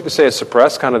suppose you could say it's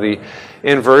suppressed, kind of the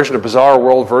inversion, a bizarre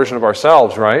world version of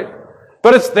ourselves, right?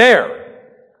 But it's there.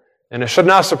 And it should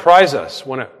not surprise us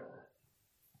when it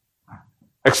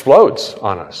explodes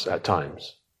on us at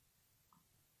times.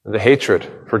 The hatred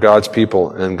for God's people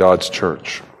and God's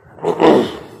church. The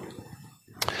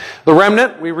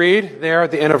remnant, we read there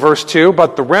at the end of verse 2,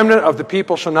 but the remnant of the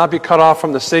people shall not be cut off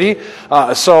from the city.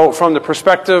 So from the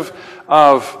perspective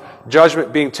of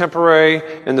judgment being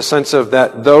temporary, in the sense of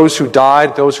that those who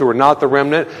died, those who were not the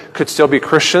remnant, could still be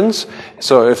Christians.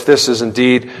 So if this is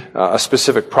indeed a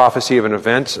specific prophecy of an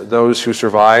event, those who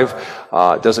survive,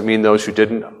 doesn't mean those who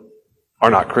didn't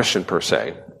are not Christian per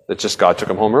se. That just God took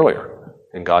them home earlier.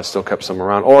 And God still kept some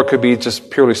around. Or it could be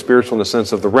just purely spiritual in the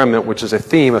sense of the remnant, which is a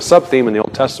theme, a sub-theme in the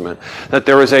Old Testament. That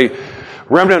there is a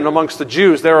remnant amongst the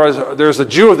Jews. There's a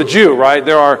Jew of the Jew, right?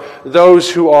 There are those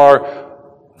who are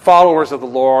followers of the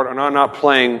Lord and are not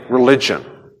playing religion.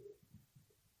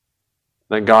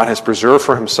 That God has preserved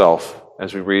for Himself,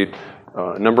 as we read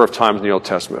a number of times in the Old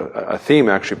Testament, a theme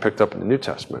actually picked up in the New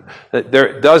Testament, that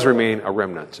there does remain a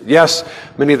remnant. Yes,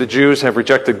 many of the Jews have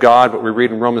rejected God, but we read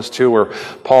in Romans 2 where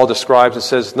Paul describes and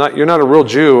says, you're not a real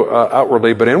Jew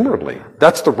outwardly, but inwardly.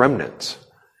 That's the remnant.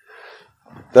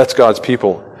 That's God's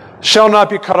people. Shall not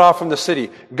be cut off from the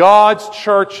city. God's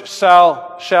church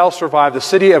shall survive. The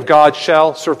city of God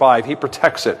shall survive. He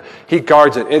protects it. He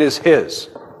guards it. It is His.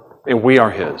 And we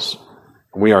are His.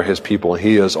 We are His people.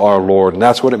 He is our Lord. And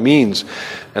that's what it means,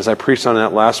 as I preached on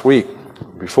that last week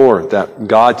before, that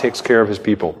God takes care of His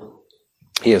people.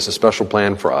 He has a special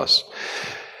plan for us.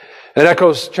 It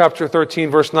echoes chapter 13,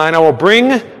 verse 9. I will bring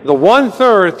the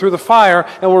 1/3 through the fire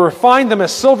and will refine them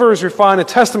as silver is refined and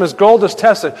test them as gold is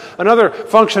tested. Another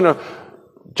function of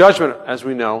judgment, as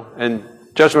we know, and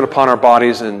judgment upon our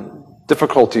bodies and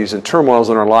difficulties and turmoils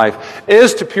in our life,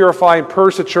 is to purify and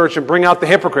purge the church and bring out the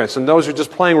hypocrites and those who are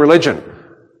just playing religion.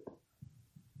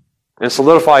 And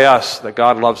solidify us that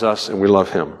God loves us and we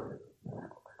love Him.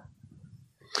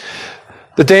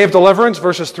 The day of deliverance,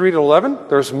 verses 3 to 11.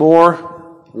 There's more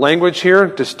language here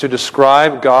just to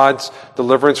describe God's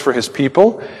deliverance for His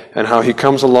people and how He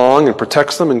comes along and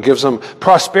protects them and gives them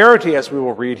prosperity, as we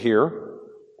will read here.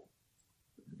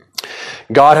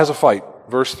 God has a fight.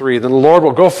 Verse 3, then the Lord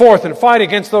will go forth and fight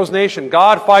against those nations.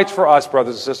 God fights for us,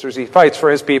 brothers and sisters. He fights for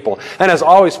His people and has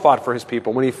always fought for His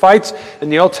people. When He fights in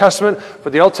the Old Testament for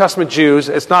the Old Testament Jews,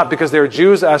 it's not because they were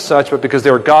Jews as such, but because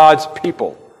they were God's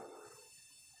people.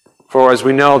 For as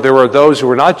we know, there were those who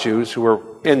were not Jews who were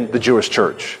in the Jewish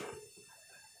church.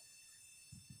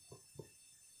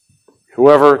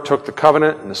 Whoever took the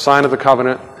covenant and the sign of the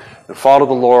covenant and followed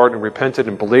the Lord and repented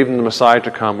and believed in the Messiah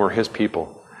to come were His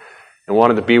people. and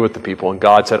wanted to be with the people, and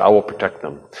God said, I will protect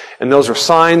them. And those are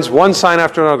signs, one sign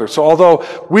after another. So although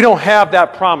we don't have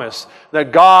that promise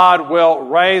that God will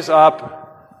raise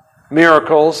up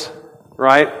miracles,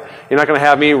 right? You're not going to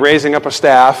have me raising up a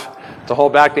staff to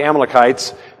hold back the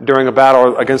Amalekites during a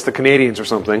battle against the Canadians or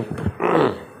something.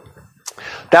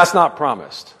 That's not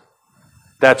promised.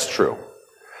 That's true.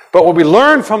 But what we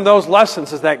learn from those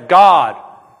lessons is that God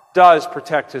does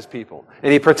protect His people.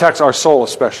 And He protects our soul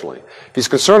especially. If He's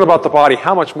concerned about the body,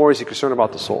 how much more is He concerned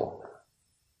about the soul?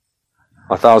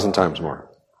 1,000 times more.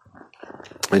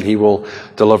 And He will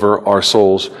deliver our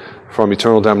souls from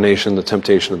eternal damnation, the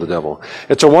temptation of the devil.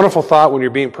 It's a wonderful thought when you're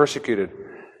being persecuted.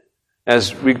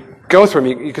 As we go through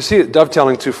them, you can see it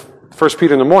dovetailing to 1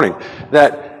 Peter in the morning,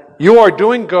 that you are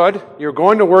doing good, you're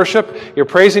going to worship, you're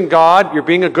praising God, you're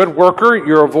being a good worker,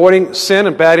 you're avoiding sin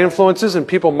and bad influences, and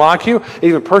people mock you,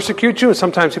 even persecute you, and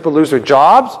sometimes people lose their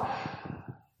jobs.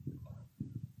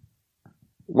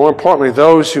 More importantly,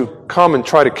 those who come and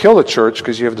try to kill the church,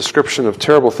 because you have a description of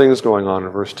terrible things going on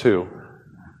in verse 2,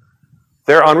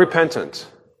 they're unrepentant.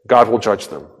 God will judge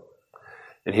them.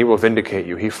 And He will vindicate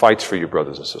you. He fights for you,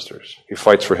 brothers and sisters. He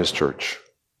fights for His church.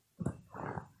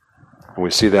 And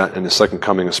we see that in the second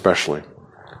coming especially.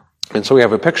 And so we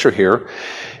have a picture here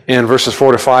in verses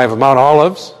 4 to 5 of Mount of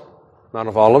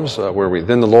Olives, where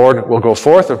then the Lord will go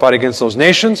forth and fight against those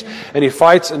nations, and He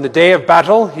fights in the day of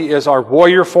battle. He is our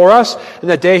warrior for us. In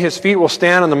that day His feet will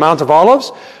stand on the Mount of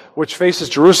Olives, which faces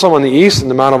Jerusalem on the east, and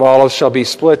the Mount of Olives shall be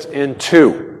split in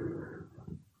two.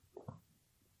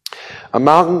 A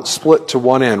mountain split to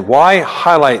one end. Why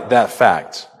highlight that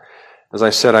fact? As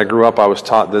I said, I grew up, I was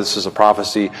taught this is a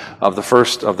prophecy of the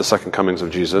first of the second comings of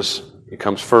Jesus. He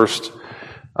comes first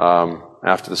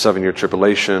after the 7-year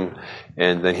tribulation,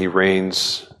 and then He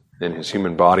reigns in His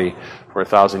human body for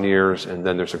 1,000 years, and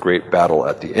then there's a great battle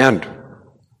at the end.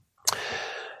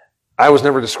 I was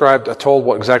never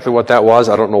told exactly what that was.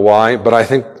 I don't know why, but I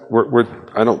think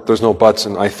there's no buts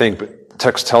in I think, but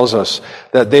text tells us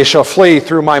that they shall flee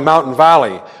through my mountain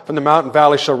valley. From the mountain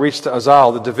valley shall reach to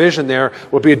Azal. The division there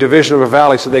will be a division of a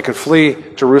valley so they can flee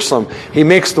Jerusalem. He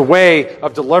makes the way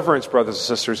of deliverance, brothers and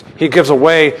sisters. He gives a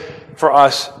way for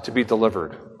us to be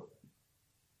delivered.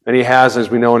 And He has, as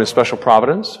we know, in His special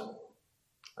providence.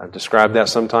 I've described that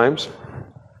sometimes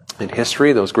in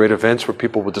history, those great events where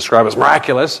people would describe as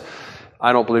miraculous.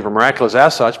 I don't believe are miraculous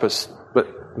as such, but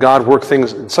God worked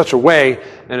things in such a way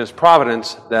in His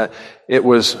providence that it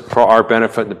was for our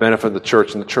benefit and the benefit of the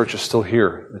church, and the church is still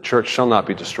here. The church shall not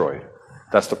be destroyed.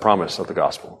 That's the promise of the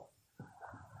gospel.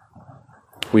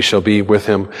 We shall be with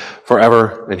Him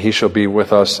forever, and He shall be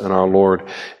with us and our Lord.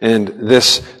 And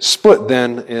this split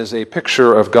then is a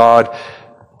picture of God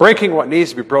breaking what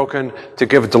needs to be broken to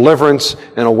give deliverance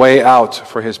and a way out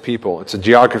for His people. It's a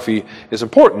geography is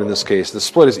important in this case. The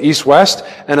split is east-west,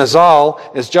 and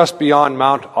Azal is just beyond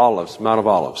Mount of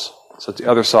Olives. So it's the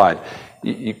other side.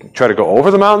 You can try to go over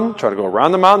the mountain, try to go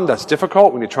around the mountain. That's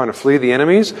difficult when you're trying to flee the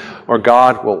enemies, or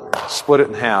God will split it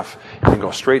in half and go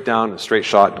straight down, a straight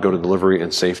shot, and go to delivery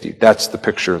and safety. That's the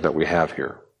picture that we have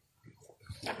here.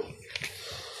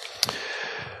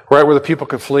 Right where the people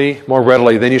can flee more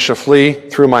readily. Then you shall flee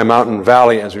through my mountain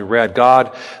valley, as we read.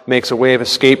 God makes a way of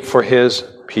escape for His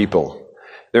people.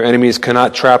 Their enemies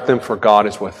cannot trap them, for God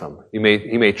is with them. He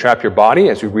may trap your body,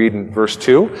 as we read in verse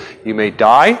 2. You may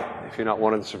die if you're not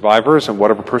one of the survivors, and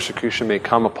whatever persecution may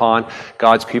come upon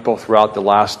God's people throughout the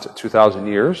last 2,000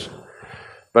 years.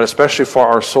 But especially for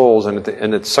our souls, and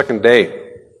at the second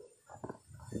day,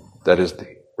 that is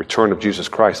the return of Jesus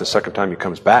Christ, the second time He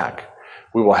comes back,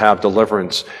 we will have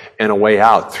deliverance and a way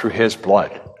out through His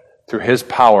blood, through His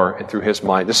power and through His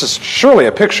might. This is surely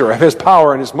a picture of His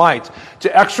power and His might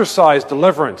to exercise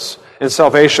deliverance and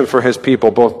salvation for His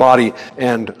people, both body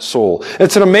and soul.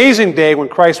 It's an amazing day when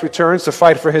Christ returns to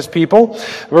fight for His people.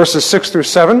 Verses 6 through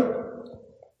 7.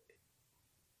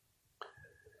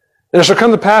 And it shall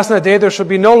come to pass in that day there shall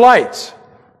be no light.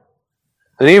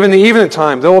 And even in the evening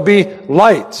time there will be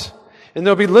light. And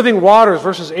there will be living waters,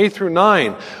 verses 8 through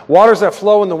 9. Waters that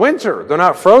flow in the winter. They're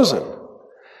not frozen.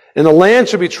 And the land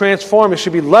shall be transformed. It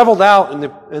shall be leveled out,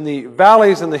 and the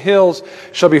valleys and the hills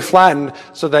shall be flattened,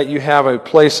 so that you have a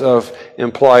place of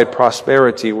implied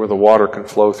prosperity where the water can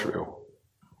flow through.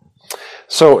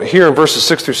 So here in verses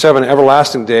 6 through 7,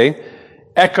 everlasting day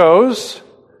echoes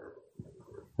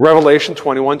Revelation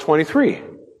 21:23.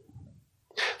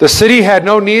 The city had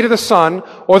no need of the sun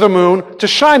or the moon to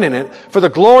shine in it, for the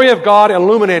glory of God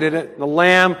illuminated it. The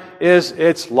Lamb is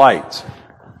its light.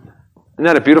 Isn't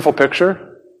that a beautiful picture?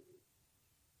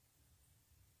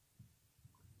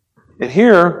 And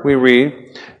here we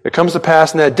read, it comes to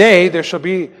pass in that day there shall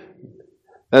be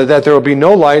That there will be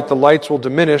no light, the lights will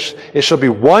diminish. It shall be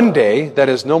one day, that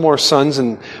is, no more suns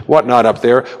and whatnot up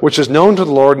there, which is known to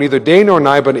the Lord, neither day nor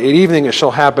night, but at evening it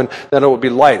shall happen that it will be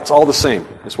light. It's all the same,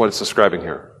 is what it's describing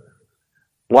here.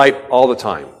 Light all the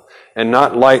time. And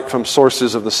not light from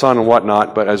sources of the sun and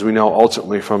whatnot, but as we know,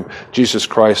 ultimately from Jesus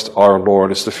Christ our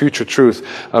Lord. It's the future truth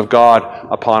of God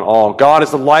upon all. God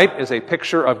as the light is a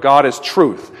picture of God as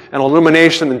truth, and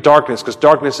illumination in darkness, because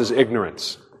darkness is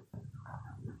ignorance.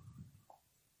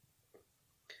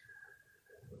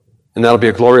 And that'll be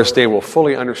a glorious day we'll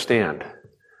fully understand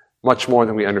much more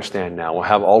than we understand now. We'll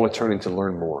have all eternity to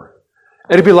learn more.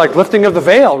 It'd be like lifting of the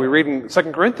veil we read in 2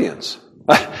 Corinthians.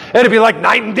 It'd be like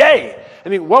night and day. I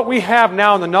mean, what we have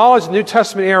now in the knowledge of the New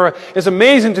Testament era is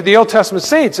amazing to the Old Testament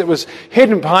saints. It was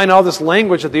hidden behind all this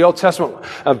language of the Old Testament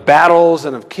of battles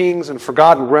and of kings and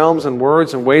forgotten realms and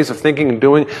words and ways of thinking and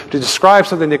doing to describe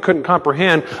something they couldn't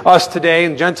comprehend, us today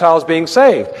and Gentiles being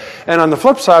saved. And on the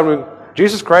flip side, when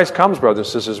Jesus Christ comes, brothers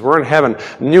and sisters, we're in heaven,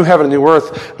 new heaven and new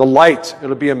earth, the light,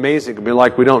 it'll be amazing. It'll be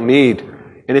like we don't need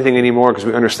anything anymore because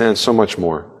we understand so much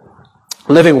more.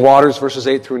 Living waters, verses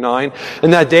 8 through 9. In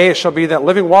that day it shall be that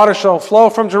living water shall flow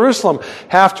from Jerusalem,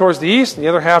 half towards the east and the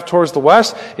other half towards the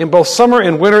west. In both summer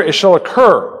and winter it shall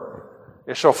occur.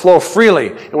 It shall flow freely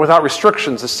and without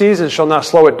restrictions. The seasons shall not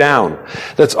slow it down.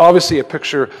 That's obviously a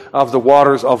picture of the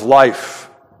waters of life,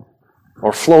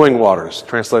 or flowing waters.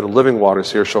 Translated living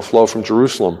waters here shall flow from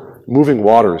Jerusalem. Moving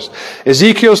waters.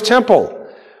 Ezekiel's temple,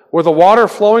 where the water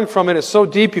flowing from it is so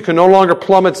deep you can no longer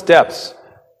plumb its depths,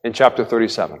 in chapter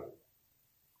 37.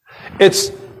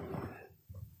 It's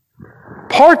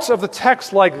parts of the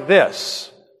text like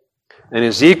this in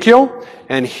Ezekiel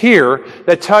and here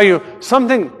that tell you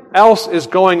something else is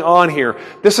going on here.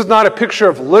 This is not a picture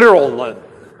of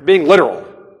being literal.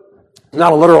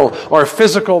 Not a literal or a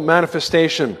physical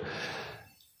manifestation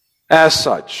as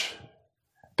such.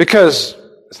 Because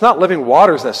it's not living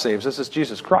waters that saves us, it's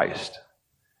Jesus Christ.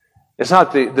 It's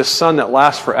not the sun that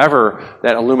lasts forever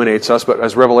that illuminates us, but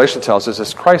as Revelation tells us,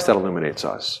 it's Christ that illuminates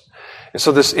us. And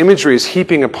so this imagery is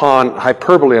heaping upon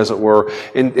hyperbole, as it were,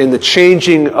 in the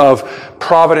changing of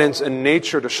providence and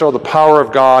nature to show the power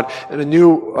of God and a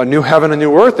new heaven, a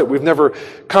new earth that we've never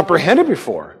comprehended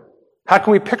before. How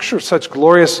can we picture such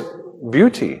glorious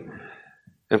beauty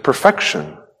and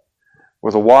perfection,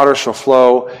 where the water shall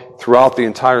flow throughout the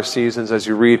entire seasons, as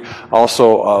you read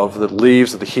also of the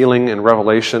leaves of the healing in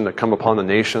Revelation that come upon the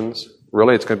nations?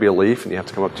 Really, it's going to be a leaf, and you have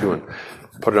to come up to and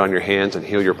put it on your hands and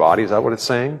heal your body? Is that what it's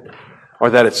saying? Or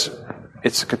that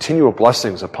it's continual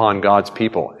blessings upon God's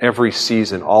people every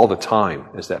season, all the time,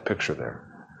 is that picture there.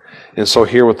 And so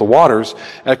here with the waters,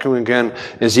 echoing again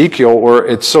Ezekiel, where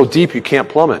it's so deep you can't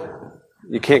plumb it.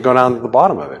 You can't go down to the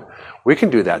bottom of it. We can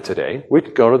do that today. We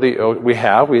could go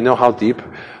to we know how deep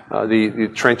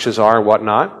the trenches are and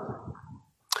whatnot.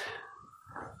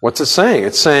 What's it saying?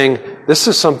 It's saying this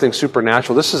is something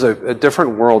supernatural. This is a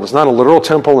different world. It's not a literal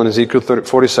temple in Ezekiel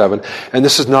 47, and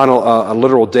this is not a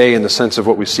literal day in the sense of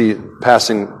what we see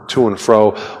passing to and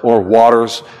fro, or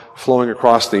waters flowing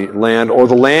across the land, or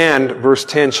the land, verse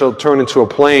 10, shall turn into a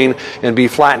plain and be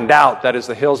flattened out. That is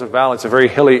the hills and valleys. It's a very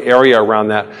hilly area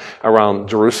around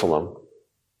Jerusalem.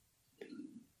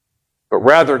 But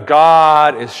rather,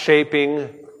 God is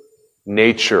shaping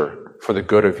nature for the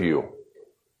good of you.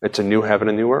 It's a new heaven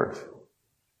and new earth.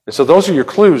 And so those are your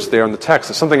clues there in the text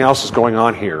that something else is going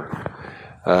on here.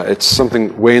 It's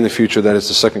something way in the future that is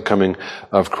the second coming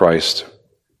of Christ.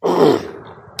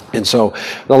 And so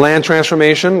the land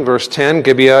transformation, verse 10,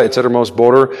 Gibeah, its uttermost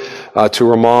border, to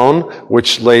Ramon,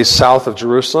 which lays south of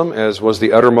Jerusalem, as was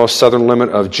the uttermost southern limit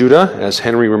of Judah, as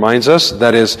Henry reminds us.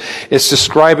 That is, it's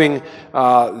describing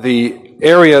the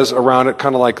areas around it,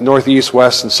 kind of like northeast,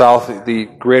 west, and south. The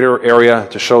greater area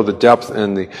to show the depth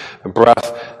and the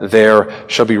breadth there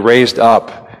shall be raised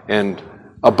up and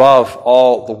above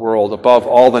all the world, above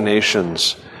all the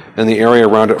nations, and the area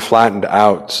around it flattened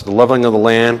out. So the leveling of the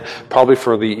land, probably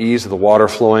for the ease of the water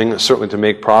flowing, certainly to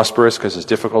make prosperous, because it's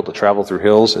difficult to travel through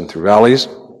hills and through valleys.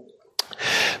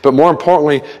 But more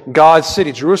importantly, God's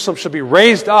city, Jerusalem, shall be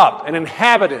raised up and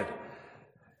inhabited.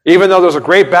 Even though there's a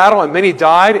great battle and many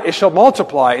died, it shall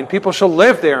multiply and people shall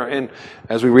live there. And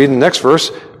as we read in the next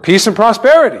verse, peace and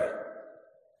prosperity.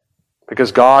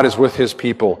 Because God is with His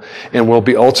people and will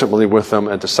be ultimately with them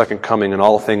at the second coming, and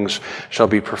all things shall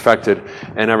be perfected,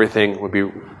 and everything will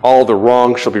be, all the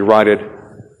wrong shall be righted,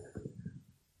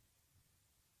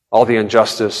 all the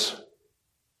injustice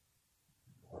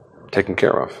taken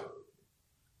care of.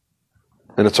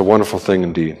 And it's a wonderful thing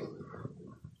indeed.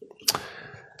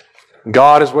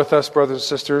 God is with us, brothers and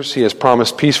sisters. He has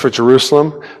promised peace for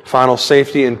Jerusalem, final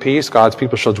safety and peace. God's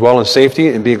people shall dwell in safety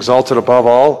and be exalted above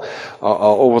all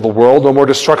over the world. No more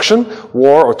destruction,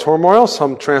 war, or turmoil.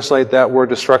 Some translate that word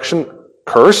destruction,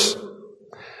 curse.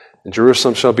 And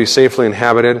Jerusalem shall be safely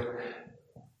inhabited,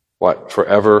 what?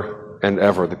 Forever and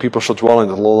ever. The people shall dwell in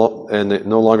and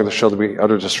no longer there shall be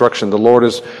utter destruction. The Lord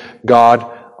is God,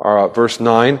 verse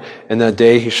 9, and that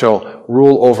day he shall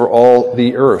rule over all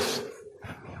the earth.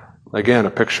 Again,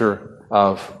 a picture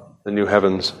of the new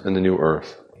heavens and the new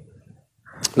earth.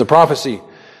 The prophecy,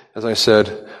 as I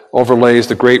said, overlays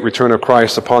the great return of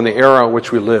Christ upon the era in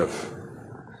which we live,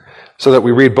 so that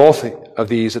we read both of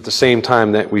these at the same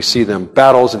time that we see them.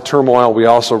 Battles and turmoil, we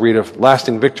also read of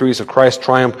lasting victories of Christ's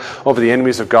triumph over the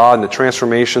enemies of God and the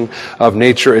transformation of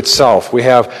nature itself. We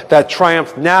have that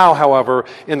triumph now, however,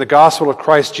 in the gospel of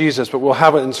Christ Jesus, but we'll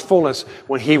have it in its fullness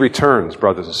when he returns,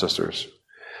 brothers and sisters.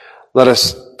 Let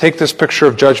us take this picture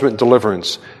of judgment and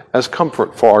deliverance as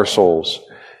comfort for our souls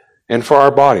and for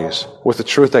our bodies, with the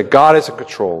truth that God is in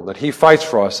control, that he fights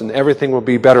for us, and everything will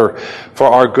be better for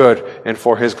our good and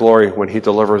for his glory when he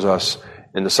delivers us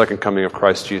in the second coming of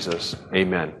Christ Jesus.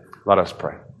 Amen. Let us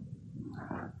pray.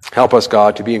 Help us,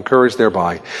 God, to be encouraged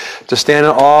thereby, to stand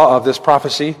in awe of this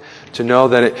prophecy, to know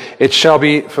that it shall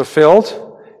be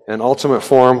fulfilled in ultimate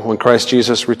form when Christ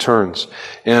Jesus returns.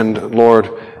 And Lord,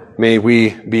 may we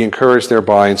be encouraged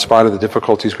thereby, in spite of the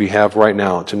difficulties we have right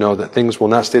now, to know that things will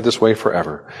not stay this way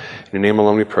forever. In your name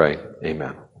alone we pray.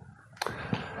 Amen.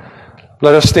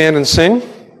 Let us stand and sing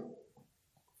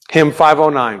hymn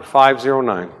 509,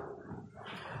 509.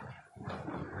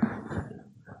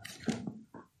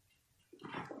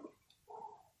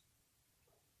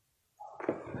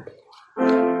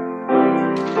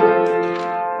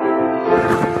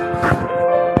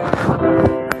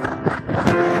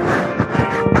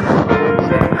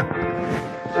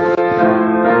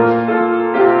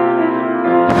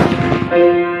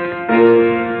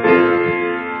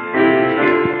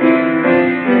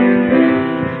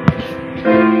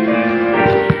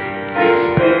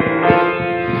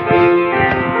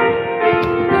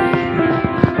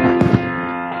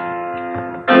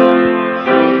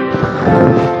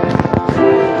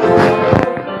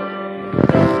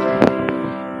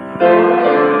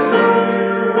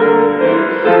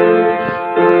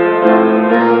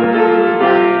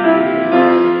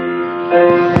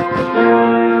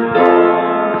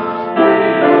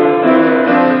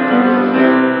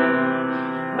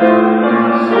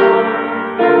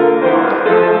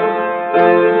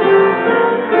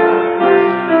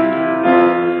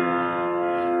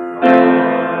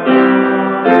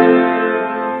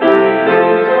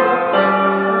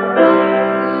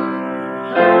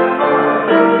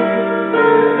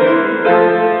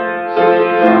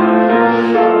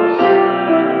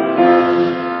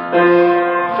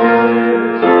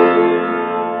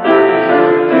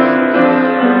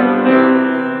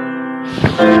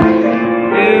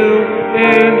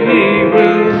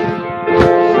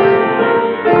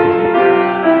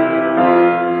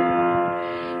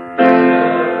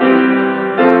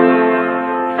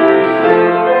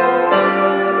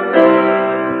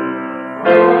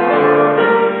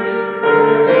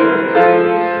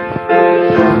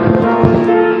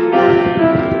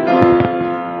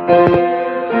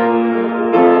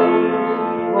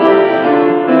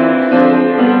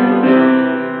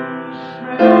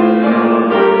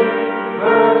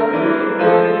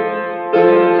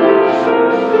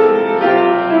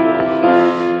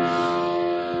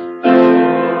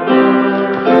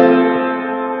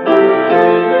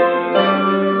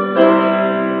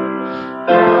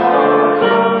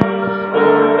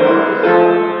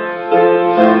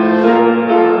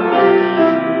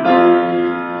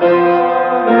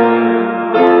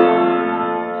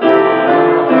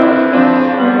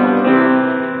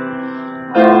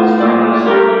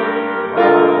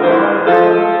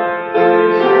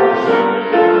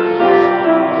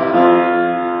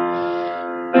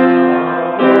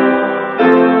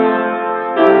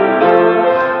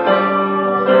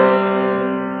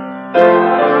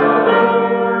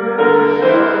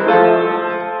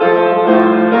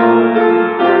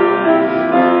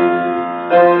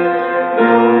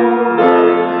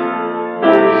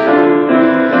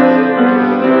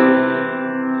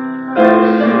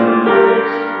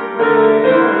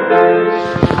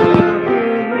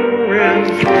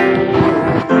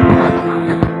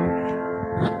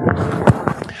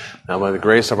 Now may the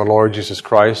grace of our Lord Jesus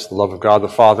Christ, the love of God the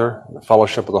Father, and the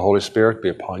fellowship of the Holy Spirit be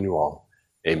upon you all.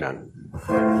 Amen.